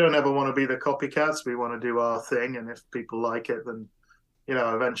guess we don't ever want to be the copycats. We want to do our thing, and if people like it, then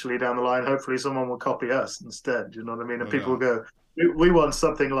eventually down the line, hopefully someone will copy us instead. Do you know what I mean? And people will go, we want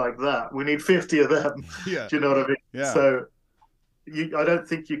something like that. We need 50 of them. Yeah. Do you know what I mean? Yeah. So I don't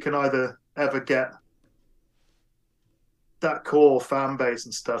think you can ever get that core fan base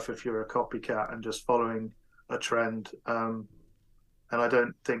and stuff if you're a copycat and just following a trend. And I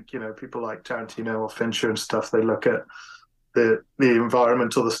don't think, people like Tarantino or Fincher and stuff, they look at the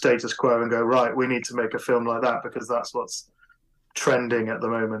environment or the status quo and go, right, we need to make a film like that because that's what's trending at the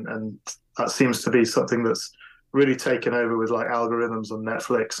moment. And that seems to be something that's really taken over with like algorithms on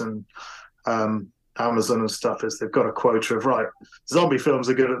Netflix and Amazon and stuff, is they've got a quota of, right, zombie films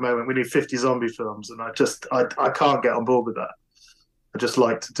are good at the moment, we need 50 zombie films. And I can't get on board with that. I just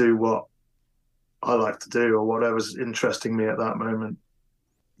like to do what I like to do or whatever's interesting me at that moment.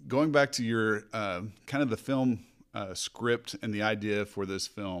 Going back to your kind of the film script and the idea for this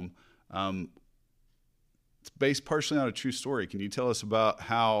film, it's based partially on a true story. Can you tell us about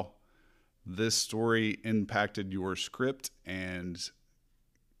how this story impacted your script? And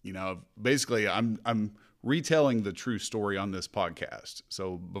basically I'm retelling the true story on this podcast.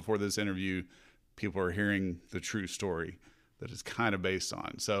 So before this interview, people are hearing the true story that it's kind of based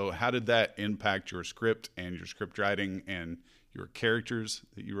on. So how did that impact your script and your script writing and your characters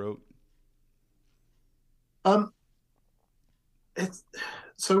that you wrote?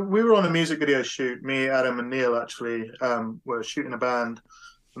 So we were on a music video shoot. Me, Adam, and Neil actually were shooting a band,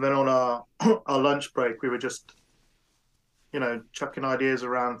 and then on our lunch break, we were just, chucking ideas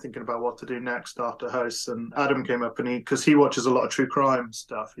around, thinking about what to do next after Hosts. And Adam came up, and because he watches a lot of true crime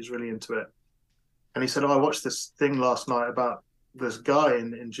stuff, he's really into it. And he said, I watched this thing last night about this guy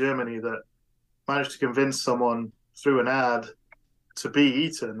in Germany that managed to convince someone through an ad to be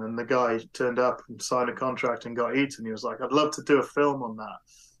eaten, and the guy turned up and signed a contract and got eaten. He was like, I'd love to do a film on that.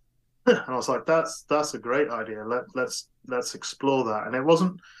 And I was like, that's a great idea. Let's explore that. And it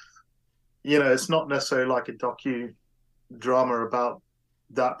wasn't, it's not necessarily like a docu-drama about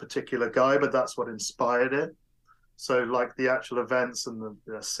that particular guy, but that's what inspired it. So like the actual events and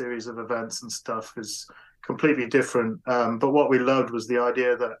the series of events and stuff is completely different. But what we loved was the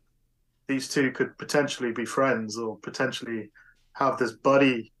idea that these two could potentially be friends or potentially have this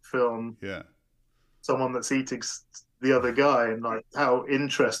buddy film. Yeah. Someone that's eating the other guy, and like how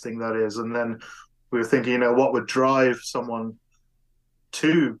interesting that is. And then we were thinking, what would drive someone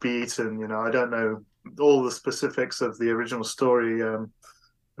to be eaten? I don't know all the specifics of the original story,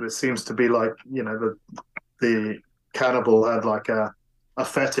 but it seems to be like, the cannibal had like a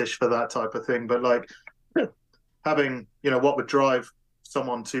fetish for that type of thing. But like having, what would drive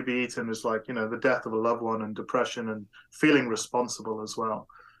someone to be eaten is like, the death of a loved one and depression and feeling responsible as well.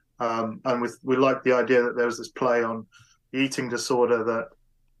 And we like the idea that there was this play on the eating disorder that,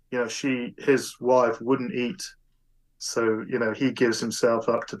 his wife wouldn't eat. So, he gives himself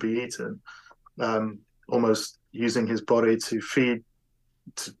up to be eaten, almost using his body to feed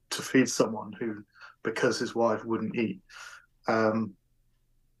someone because his wife wouldn't eat. And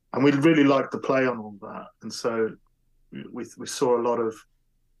we really liked the play on all that. And so we saw a lot of,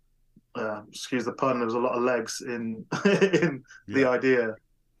 excuse the pun, there was a lot of legs in the idea.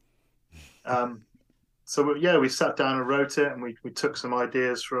 So we sat down and wrote it, and we took some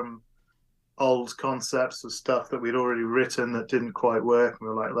ideas from old concepts of stuff that we'd already written that didn't quite work. And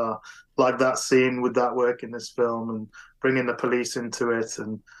we were like that scene, would that work in this film? And bringing the police into it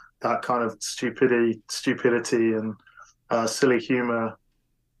and that kind of stupidity and silly humor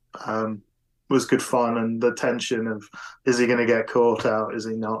was good fun, and the tension of, is he going to get caught out? Is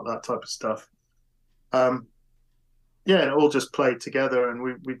he not? That type of stuff. And it all just played together, and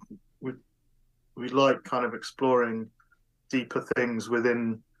we like kind of exploring deeper things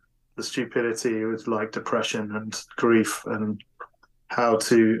within the stupidity with like depression and grief, and how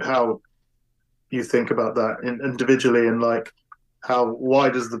you think about that individually, and like why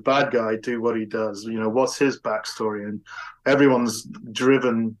does the bad guy do what he does? What's his backstory? And everyone's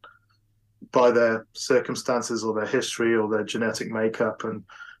driven by their circumstances or their history or their genetic makeup, and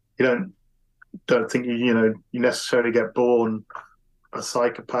you don't think you necessarily get born a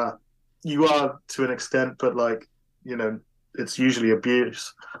psychopath. You are to an extent, but like it's usually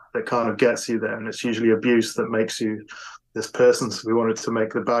abuse that kind of gets you there, and it's usually abuse that makes you this person. So we wanted to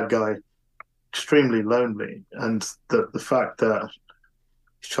make the bad guy extremely lonely, and the fact that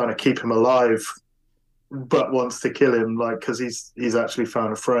he's trying to keep him alive but wants to kill him, like, because he's actually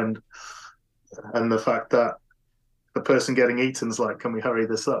found a friend. And the fact that the person getting eaten's like, can we hurry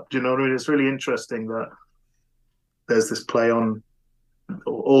this up? Do you know what I mean? It's really interesting that there's this play on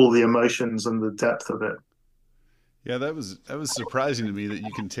all the emotions and the depth of it. Yeah, that was surprising to me that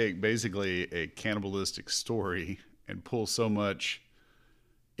you can take basically a cannibalistic story and pull so much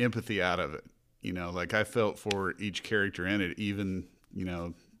empathy out of it. You know, like I felt for each character in it, even, you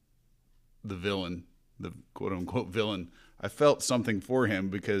know, the villain, the quote unquote villain. I felt something for him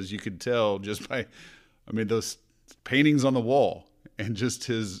because you could tell just by, I mean, those paintings on the wall and just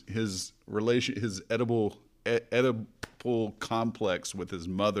his relation, his edible complex with his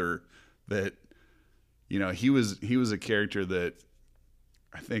mother. That, you know, he was a character that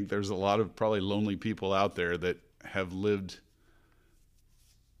I think there's a lot of probably lonely people out there that have lived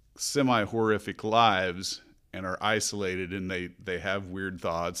semi horrific lives and are isolated, and they have weird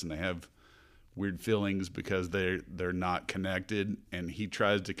thoughts and they have weird feelings because they're not connected, and he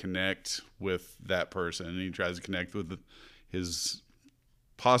tries to connect with that person, and he tries to connect with his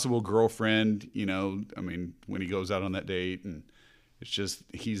possible girlfriend, you know, I mean, when he goes out on that date, and it's just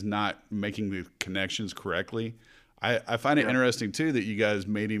he's not making the connections correctly. I find it interesting too that you guys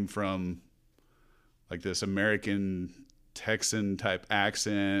made him from like this American Texan type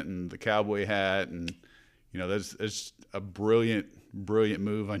accent and the cowboy hat, and you know, that's a brilliant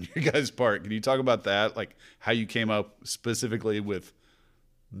move on your guys' part. Can you talk about that? Like how you came up specifically with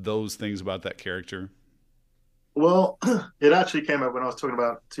those things about that character? Well, it actually came up when I was talking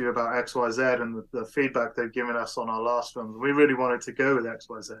to you about XYZ and the feedback they've given us on our last film. We really wanted to go with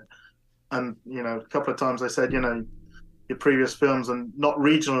XYZ. And, you know, a couple of times they said, you know, your previous films are not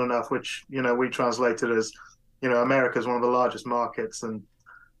regional enough, which, you know, we translated as, you know, America's one of the largest markets, and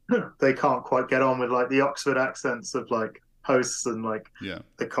they can't quite get on with like the Oxford accents of like hosts and like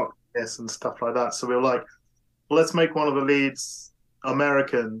the cockneyness and stuff like that. So we were like, well, let's make one of the leads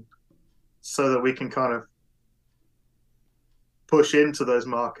American so that we can kind of push into those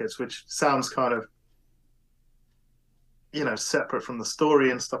markets, which sounds kind of, you know, separate from the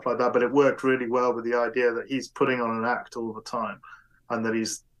story and stuff like that, but it worked really well with the idea that he's putting on an act all the time, and that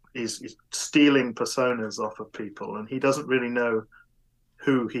he's stealing personas off of people, and he doesn't really know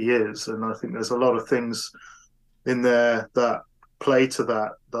who he is. And I think there's a lot of things in there that play to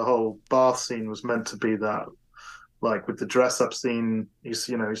that. The whole bath scene was meant to be that, like with the dress up scene, he's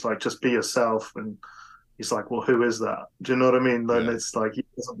like, just be yourself, and he's like, well, who is that? Do you know what I mean? Then it's like he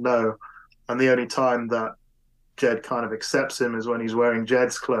doesn't know, and the only time that Jed kind of accepts him is when he's wearing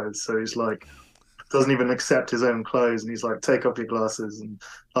Jed's clothes. So he's like, doesn't even accept his own clothes, and he's like, take off your glasses, and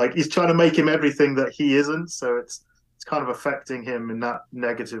like he's trying to make him everything that he isn't. So it's kind of affecting him in that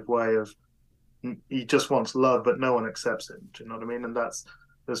negative way of he just wants love, but no one accepts him. Do you know what I mean? And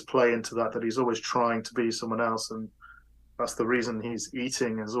there's play into that he's always trying to be someone else, and that's the reason he's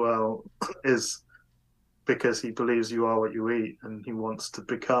eating as well, is because he believes you are what you eat, and he wants to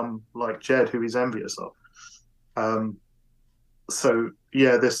become like Jed, who he's envious of. So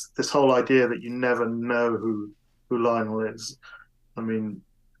yeah, this whole idea that you never know who Lionel is. I mean,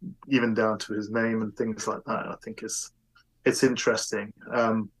 even down to his name and things like that, I think it's interesting.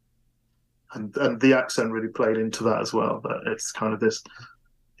 And the accent really played into that as well. That it's kind of this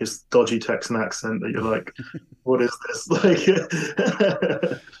dodgy Texan accent that you're like, what is this?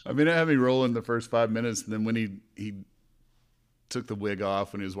 Like, I mean, it had me rolling the first 5 minutes, and then when he took the wig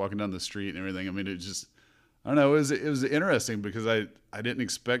off when he was walking down the street and everything, I mean, it just, I don't know, it was interesting because I didn't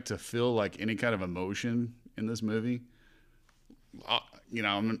expect to feel like any kind of emotion in this movie. You know,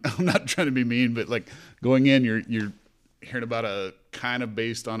 I'm not trying to be mean, but like going in, you're hearing about a kind of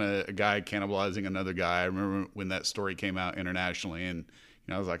based on a guy cannibalizing another guy. I remember when that story came out internationally, and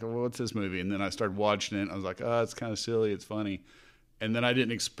you know, I was like, oh, well, what's this movie? And then I started watching it, and I was like, oh, it's kind of silly, it's funny. And then I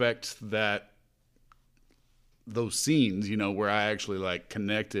didn't expect those scenes, you know, where I actually like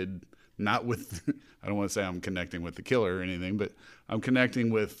connected, not with, I don't want to say I'm connecting with the killer or anything, but I'm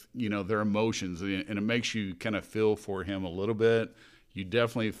connecting with, you know, their emotions, and it makes you kind of feel for him a little bit. You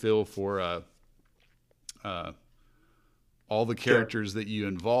definitely feel for all the characters that you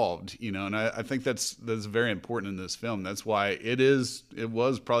involved, you know, and I think that's very important in this film. That's why it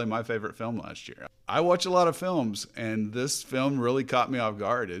was probably my favorite film last year. I watch a lot of films, and this film really caught me off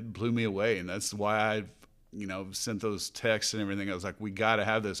guard. It blew me away, and that's why I, you know, sent those texts and everything. I was like, we got to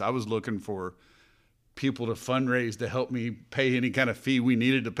have this. I was looking for people to fundraise to help me pay any kind of fee we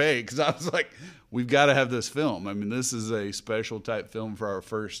needed to pay, because I was like, we've got to have this film. I mean, this is a special type film for our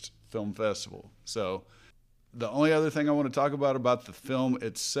first film festival. So the only other thing I want to talk about the film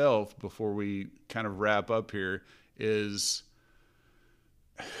itself before we kind of wrap up here is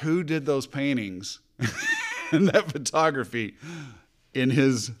who did those paintings and that photography in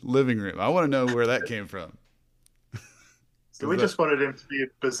his living room. I want to know where that came from. So we just wanted him to be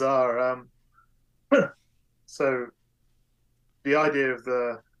bizarre. So the idea of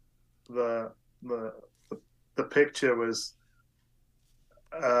the the the picture was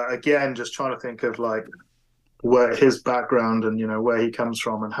again just trying to think of like where his background and where he comes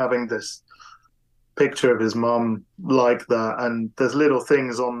from, and having this picture of his mom like that, and there's little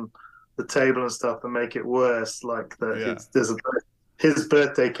things on the table and stuff that make it worse, like that Yeah. there's his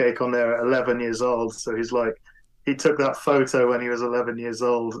birthday cake on there at 11 years old, so he's like, he took that photo when he was 11 years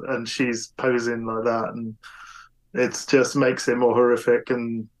old and she's posing like that, and it just makes it more horrific.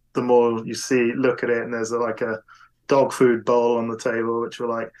 And the more you look at it, and there's like a dog food bowl on the table, which were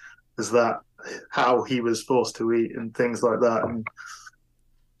like, is that how he was forced to eat and things like that, and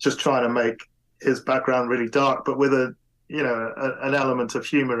just trying to make his background really dark, but with an element of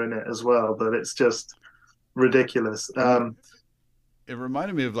humor in it as well. But it's just ridiculous. It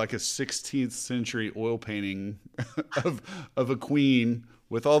reminded me of like a 16th century oil painting of a queen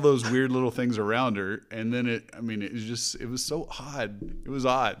with all those weird little things around her, and then it was so odd. It was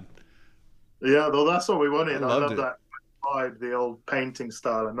odd. Yeah, well, that's what we wanted. I love it. that vibe, the old painting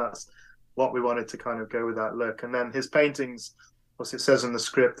style, and that's what we wanted to kind of go with that look. And then his paintings, it says in the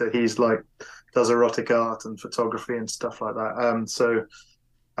script that he's like does erotic art and photography and stuff like that. So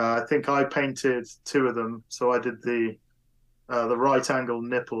I think I painted 2 of them. So I did the right angle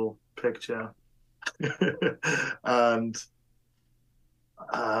nipple picture and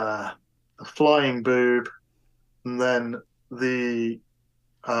a flying boob, and then the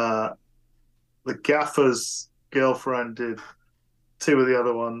gaffer's girlfriend did 2 of the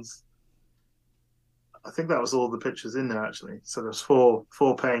other ones. I think that was all the pictures in there actually. So there's four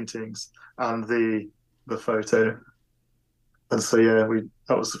paintings and the photo. And so yeah,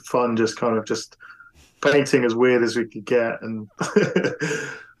 that was fun, just kind of just painting as weird as we could get, and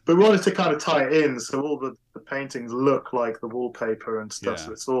but we wanted to kind of tie it in so all the paintings look like the wallpaper and stuff. Yeah.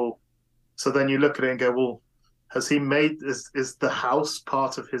 So it's all. So then you look at it and go, well, has he made is the house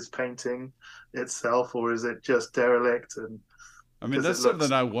part of his painting itself, or is it just derelict? And I mean, that's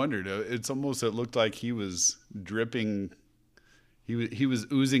something I wondered. It looked like he was dripping. He was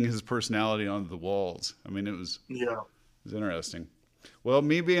oozing his personality onto the walls. I mean, it was interesting. Well,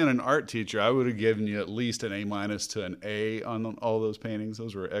 me being an art teacher, I would have given you at least an A- to an A on all those paintings.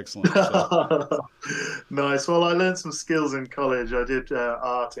 Those were excellent. So. Nice. Well, I learned some skills in college. I did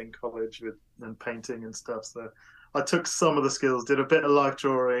art in college and painting and stuff. So I took some of the skills, did a bit of life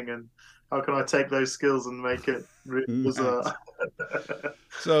drawing, and how can I take those skills and make it really bizarre?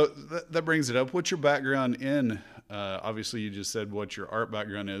 So that brings it up. What's your background in? Obviously, you just said what your art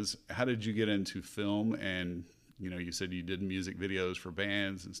background is. How did you get into film? And you said you did music videos for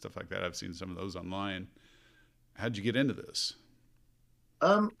bands and stuff like that. I've seen some of those online. How'd you get into this?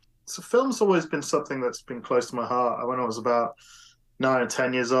 So film's always been something that's been close to my heart. When I was about 9 or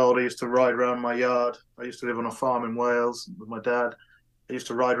 10 years old, I used to ride around my yard. I used to live on a farm in Wales with my dad. I used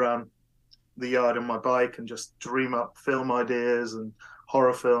to ride around the yard on my bike and just dream up film ideas and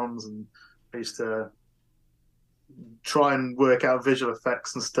horror films. And I used to try and work out visual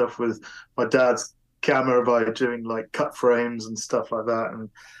effects and stuff with my dad's camera by doing like cut frames and stuff like that.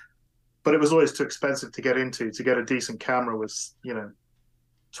 But it was always too expensive to get into. To get a decent camera was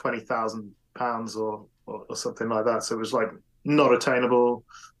 £20,000 or something like that. So it was like not attainable.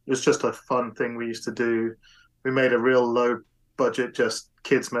 It was just a fun thing we used to do. We made a real low budget, just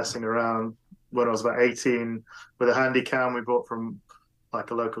kids messing around when I was about 18 with a handy cam we bought from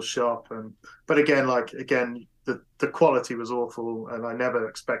like a local shop. But again, the quality was awful, and I never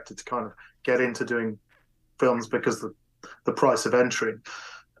expected to kind of get into doing films because the price of entry.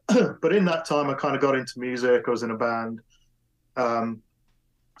 But in that time, I kind of got into music. I was in a band.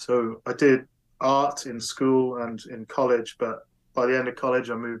 So I did art in school and in college, but by the end of college,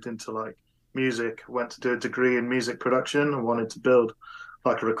 I moved into like music, went to do a degree in music production. I wanted to build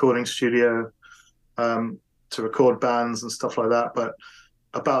like a recording studio to record bands and stuff like that. But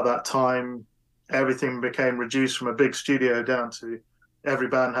about that time, everything became reduced from a big studio down to every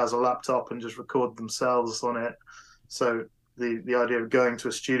band has a laptop and just record themselves on it. So the idea of going to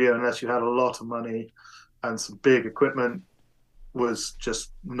a studio, unless you had a lot of money and some big equipment, was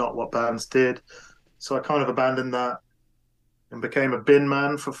just not what bands did. So I kind of abandoned that and became a bin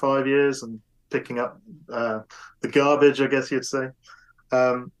man for 5 years and picking up the garbage, I guess you'd say.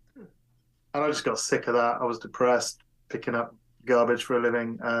 And I just got sick of that. I was depressed, picking up garbage for a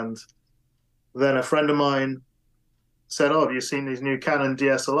living. And then a friend of mine said, "Oh, have you seen these new Canon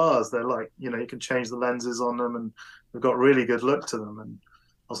DSLRs? They're like, you can change the lenses on them and they've got really good look to them." And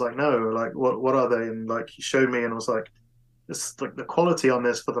I was like, "No, like what are they?" And like he showed me and I was like, it's like the quality on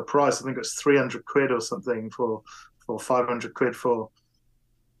this for the price. I think it's 300 quid or something for 500 quid for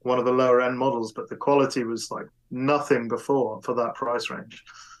one of the lower end models, but the quality was like nothing before for that price range.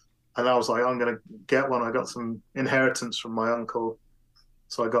 And I was like, I'm going to get one. I got some inheritance from my uncle.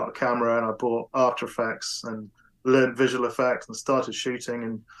 So I got a camera and I bought After Effects and learned visual effects and started shooting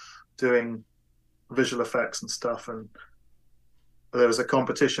and doing visual effects and stuff. And there was a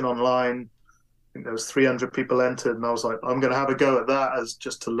competition online. I think there was 300 people entered, and I was like, I'm going to have a go at that as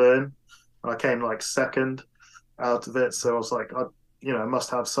just to learn. And I came like second out of it. So I was like, I must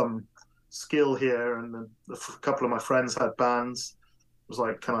have some skill here. And then a couple of my friends had bands. I was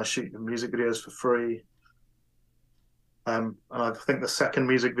like, can I shoot the music videos for free? And I think the second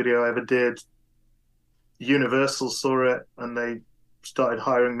music video I ever did, Universal saw it and they started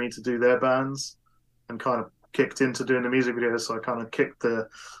hiring me to do their bands and kind of kicked into doing the music videos. So I kind of kicked the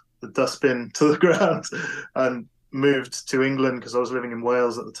dustbin to the ground and moved to England because I was living in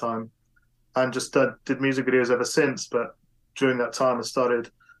Wales at the time, and just did music videos ever since. But during that time, I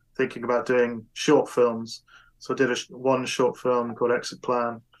started thinking about doing short films. So I did one short film called Exit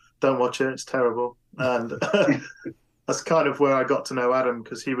Plan. Don't watch it; it's terrible. And that's kind of where I got to know Adam,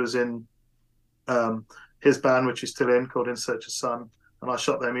 because he was in his band, which he's still in, called In Search of Sun, and I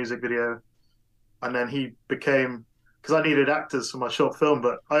shot their music video. And then he became, because I needed actors for my short film,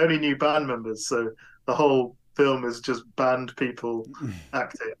 but I only knew band members, so the whole film is just band people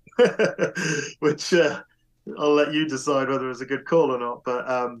acting, which I'll let you decide whether it's a good call or not.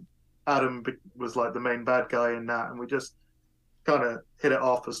 But Adam was like the main bad guy in that, and we just kind of hit it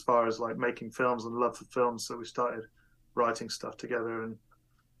off as far as like making films and love for films. So we started writing stuff together, and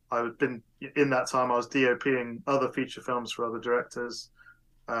I've been in that time I was DOPing other feature films for other directors.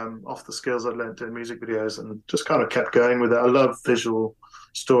 Off the skills I'd learned doing music videos, and just kind of kept going with it. I love visual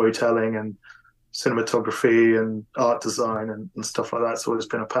storytelling and cinematography and art design and stuff like that. It's always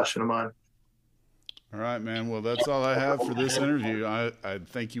been a passion of mine. All right, man. Well, that's all I have for this interview. I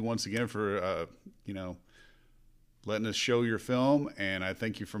thank you once again for, letting us show your film, and I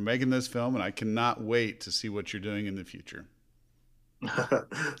thank you for making this film, and I cannot wait to see what you're doing in the future.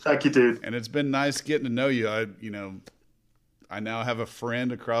 Thank you, dude. And it's been nice getting to know you. I now have a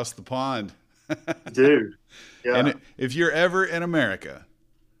friend across the pond. Dude. Yeah. And if you're ever in America,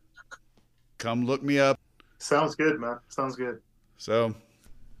 come look me up. Sounds good, man. Sounds good. So,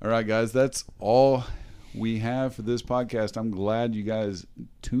 all right, guys, that's all we have for this podcast. I'm glad you guys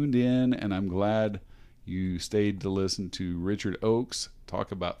tuned in, and I'm glad you stayed to listen to Richard Oakes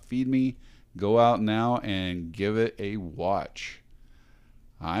talk about Feed Me. Go out now and give it a watch.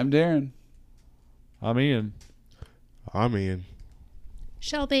 I'm Darrin. I'm Ian. I'm Ian.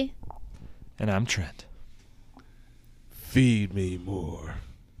 Shelby. And I'm Trent. Feed me more.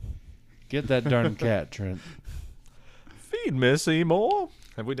 Get that darn cat, Trent. Feed me, Seymour.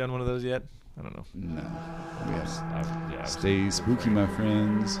 Have we done one of those yet? I don't know. No. Yeah. Stay spooky, my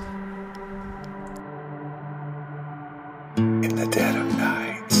friends. In the dead of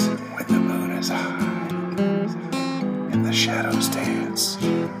night, when the moon is high, and the shadows dance,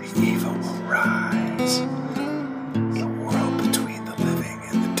 the evil will rise. The world between the living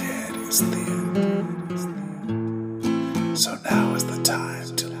and the dead is thin.